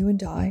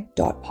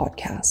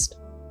youandi.podcast.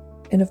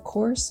 And of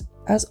course,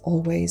 as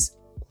always,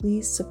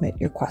 please submit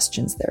your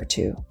questions there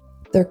too.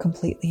 They're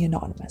completely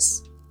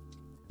anonymous.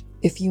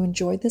 If you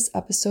enjoyed this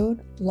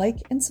episode, like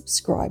and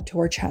subscribe to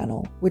our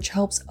channel, which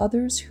helps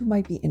others who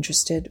might be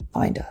interested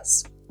find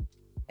us.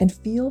 And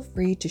feel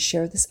free to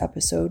share this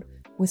episode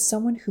with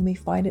someone who may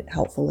find it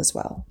helpful as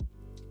well.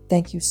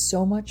 Thank you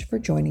so much for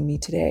joining me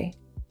today.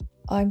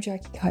 I'm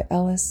Jackie Kai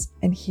Ellis,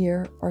 and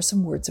here are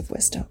some words of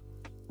wisdom.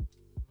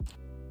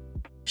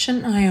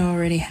 Shouldn't I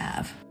already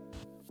have?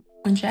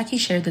 When Jackie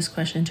shared this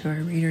question to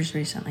her readers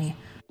recently,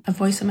 a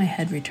voice in my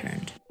head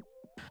returned.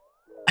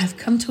 I've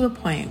come to a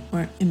point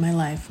in my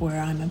life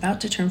where I'm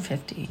about to turn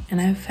 50, and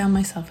I have found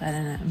myself at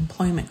an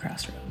employment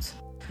crossroads.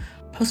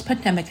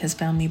 Post-pandemic has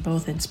found me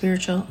both in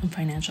spiritual and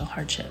financial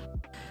hardship.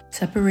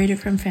 Separated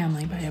from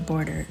family by a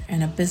border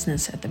and a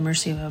business at the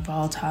mercy of a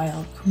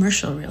volatile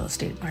commercial real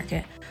estate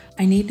market,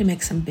 I need to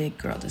make some big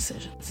girl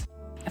decisions.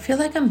 I feel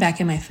like I'm back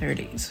in my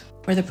 30s,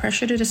 where the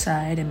pressure to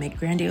decide and make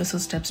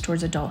grandiose steps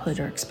towards adulthood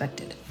are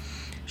expected.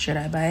 Should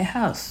I buy a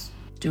house?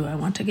 Do I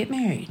want to get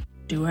married?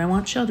 Do I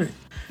want children?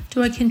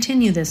 Do I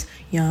continue this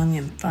young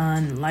and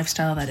fun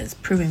lifestyle that is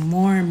proving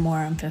more and more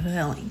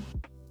unfulfilling?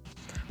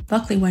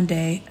 Luckily, one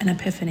day, an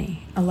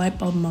epiphany, a light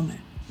bulb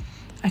moment.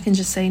 I can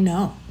just say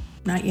no,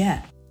 not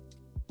yet.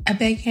 I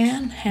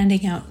began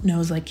handing out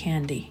no's like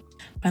candy.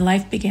 My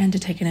life began to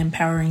take an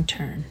empowering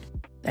turn.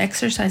 The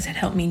exercise had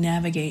helped me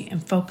navigate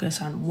and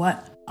focus on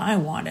what I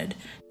wanted,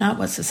 not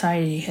what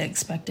society had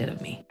expected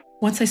of me.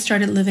 Once I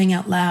started living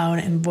out loud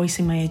and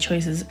voicing my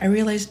choices, I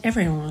realized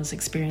everyone was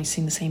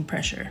experiencing the same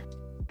pressure,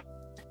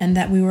 and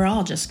that we were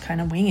all just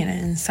kind of winging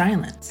it in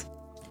silence.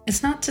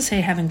 It's not to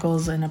say having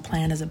goals and a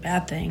plan is a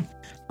bad thing.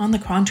 On the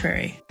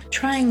contrary,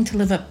 trying to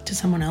live up to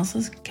someone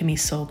else's can be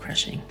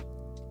soul-crushing.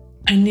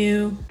 I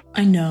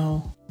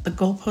know, the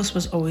goalpost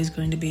was always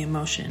going to be in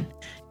motion.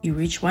 You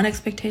reach one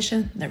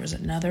expectation, there was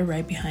another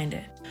right behind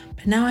it.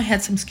 But now I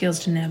had some skills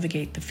to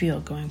navigate the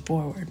field going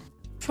forward.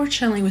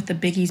 Fortunately, with the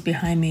biggies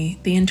behind me,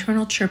 the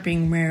internal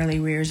chirping rarely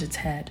rears its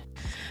head.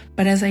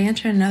 But as I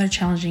enter another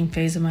challenging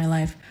phase of my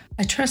life,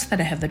 I trust that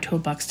I have the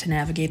toolbox to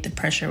navigate the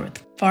pressure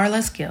with far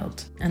less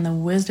guilt and the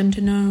wisdom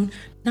to know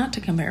not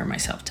to compare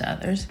myself to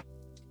others.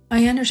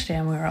 I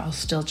understand we're all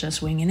still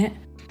just winging it,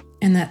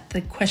 and that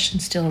the question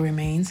still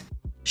remains,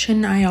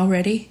 shouldn't I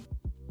already?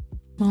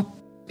 Well,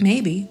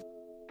 maybe.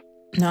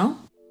 No?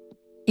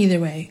 Either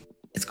way,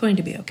 it's going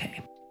to be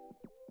okay.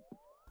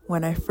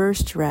 When I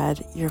first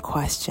read your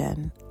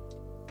question,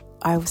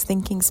 I was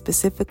thinking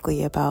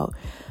specifically about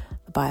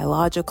the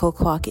biological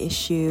clock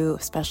issue,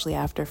 especially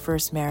after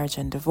first marriage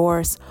and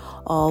divorce,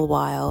 all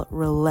while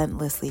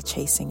relentlessly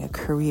chasing a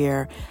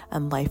career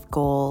and life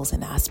goals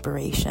and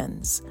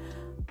aspirations.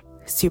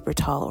 Super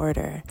tall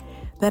order.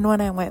 Then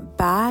when I went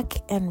back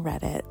and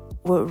read it,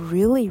 what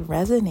really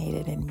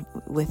resonated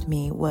with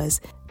me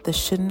was the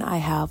shouldn't I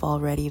have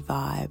already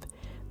vibe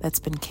that's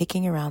been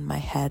kicking around my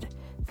head.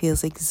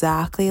 Feels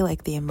exactly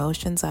like the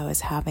emotions I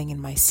was having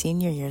in my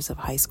senior years of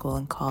high school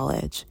and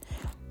college.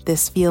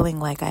 This feeling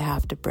like I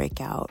have to break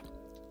out.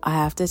 I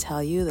have to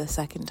tell you, the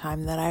second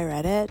time that I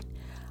read it,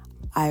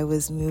 I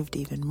was moved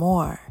even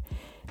more.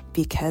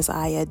 because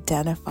I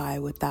identify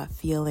with that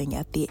feeling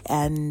at the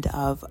end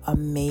of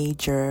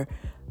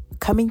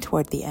coming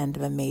toward the end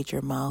of a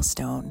major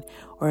milestone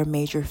or a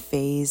major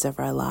phase of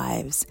our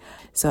lives.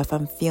 So if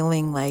I'm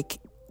feeling like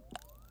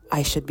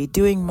I should be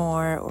doing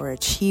more or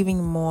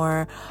achieving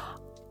more,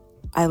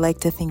 I like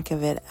to think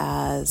of it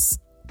as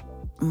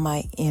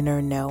my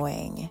inner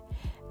knowing,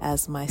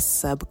 as my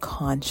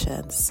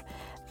subconscious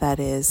that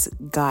is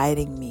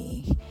guiding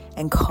me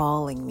and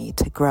calling me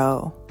to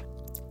grow.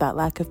 That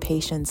lack of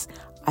patience,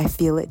 I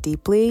feel it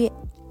deeply,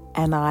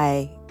 and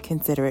I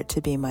consider it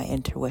to be my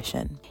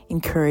intuition,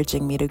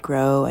 encouraging me to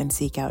grow and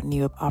seek out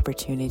new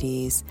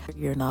opportunities.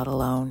 You're not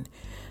alone.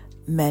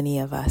 Many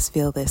of us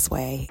feel this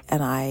way,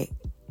 and I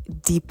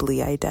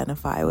deeply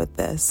identify with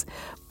this,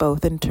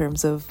 both in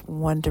terms of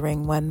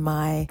wondering when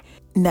my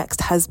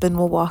next husband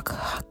will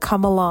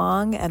come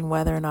along and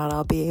whether or not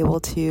I'll be able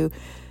to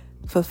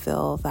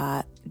fulfill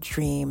that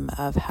dream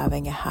of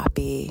having a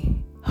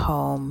happy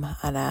home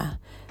and a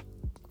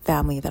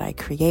family that I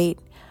create,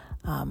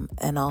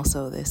 and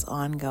also this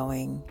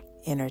ongoing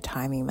inner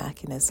timing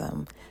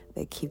mechanism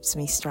that keeps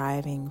me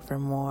striving for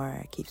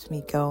more, keeps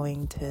me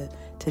going to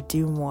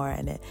do more,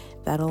 and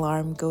that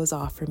alarm goes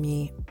off for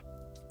me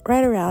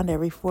right around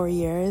every 4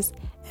 years,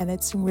 and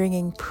it's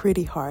ringing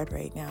pretty hard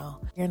right now.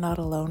 You're not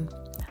alone.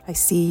 I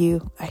see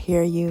you, I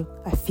hear you,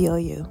 I feel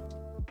you.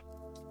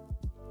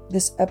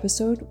 This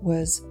episode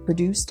was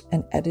produced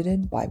and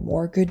edited by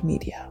More Good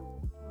Media.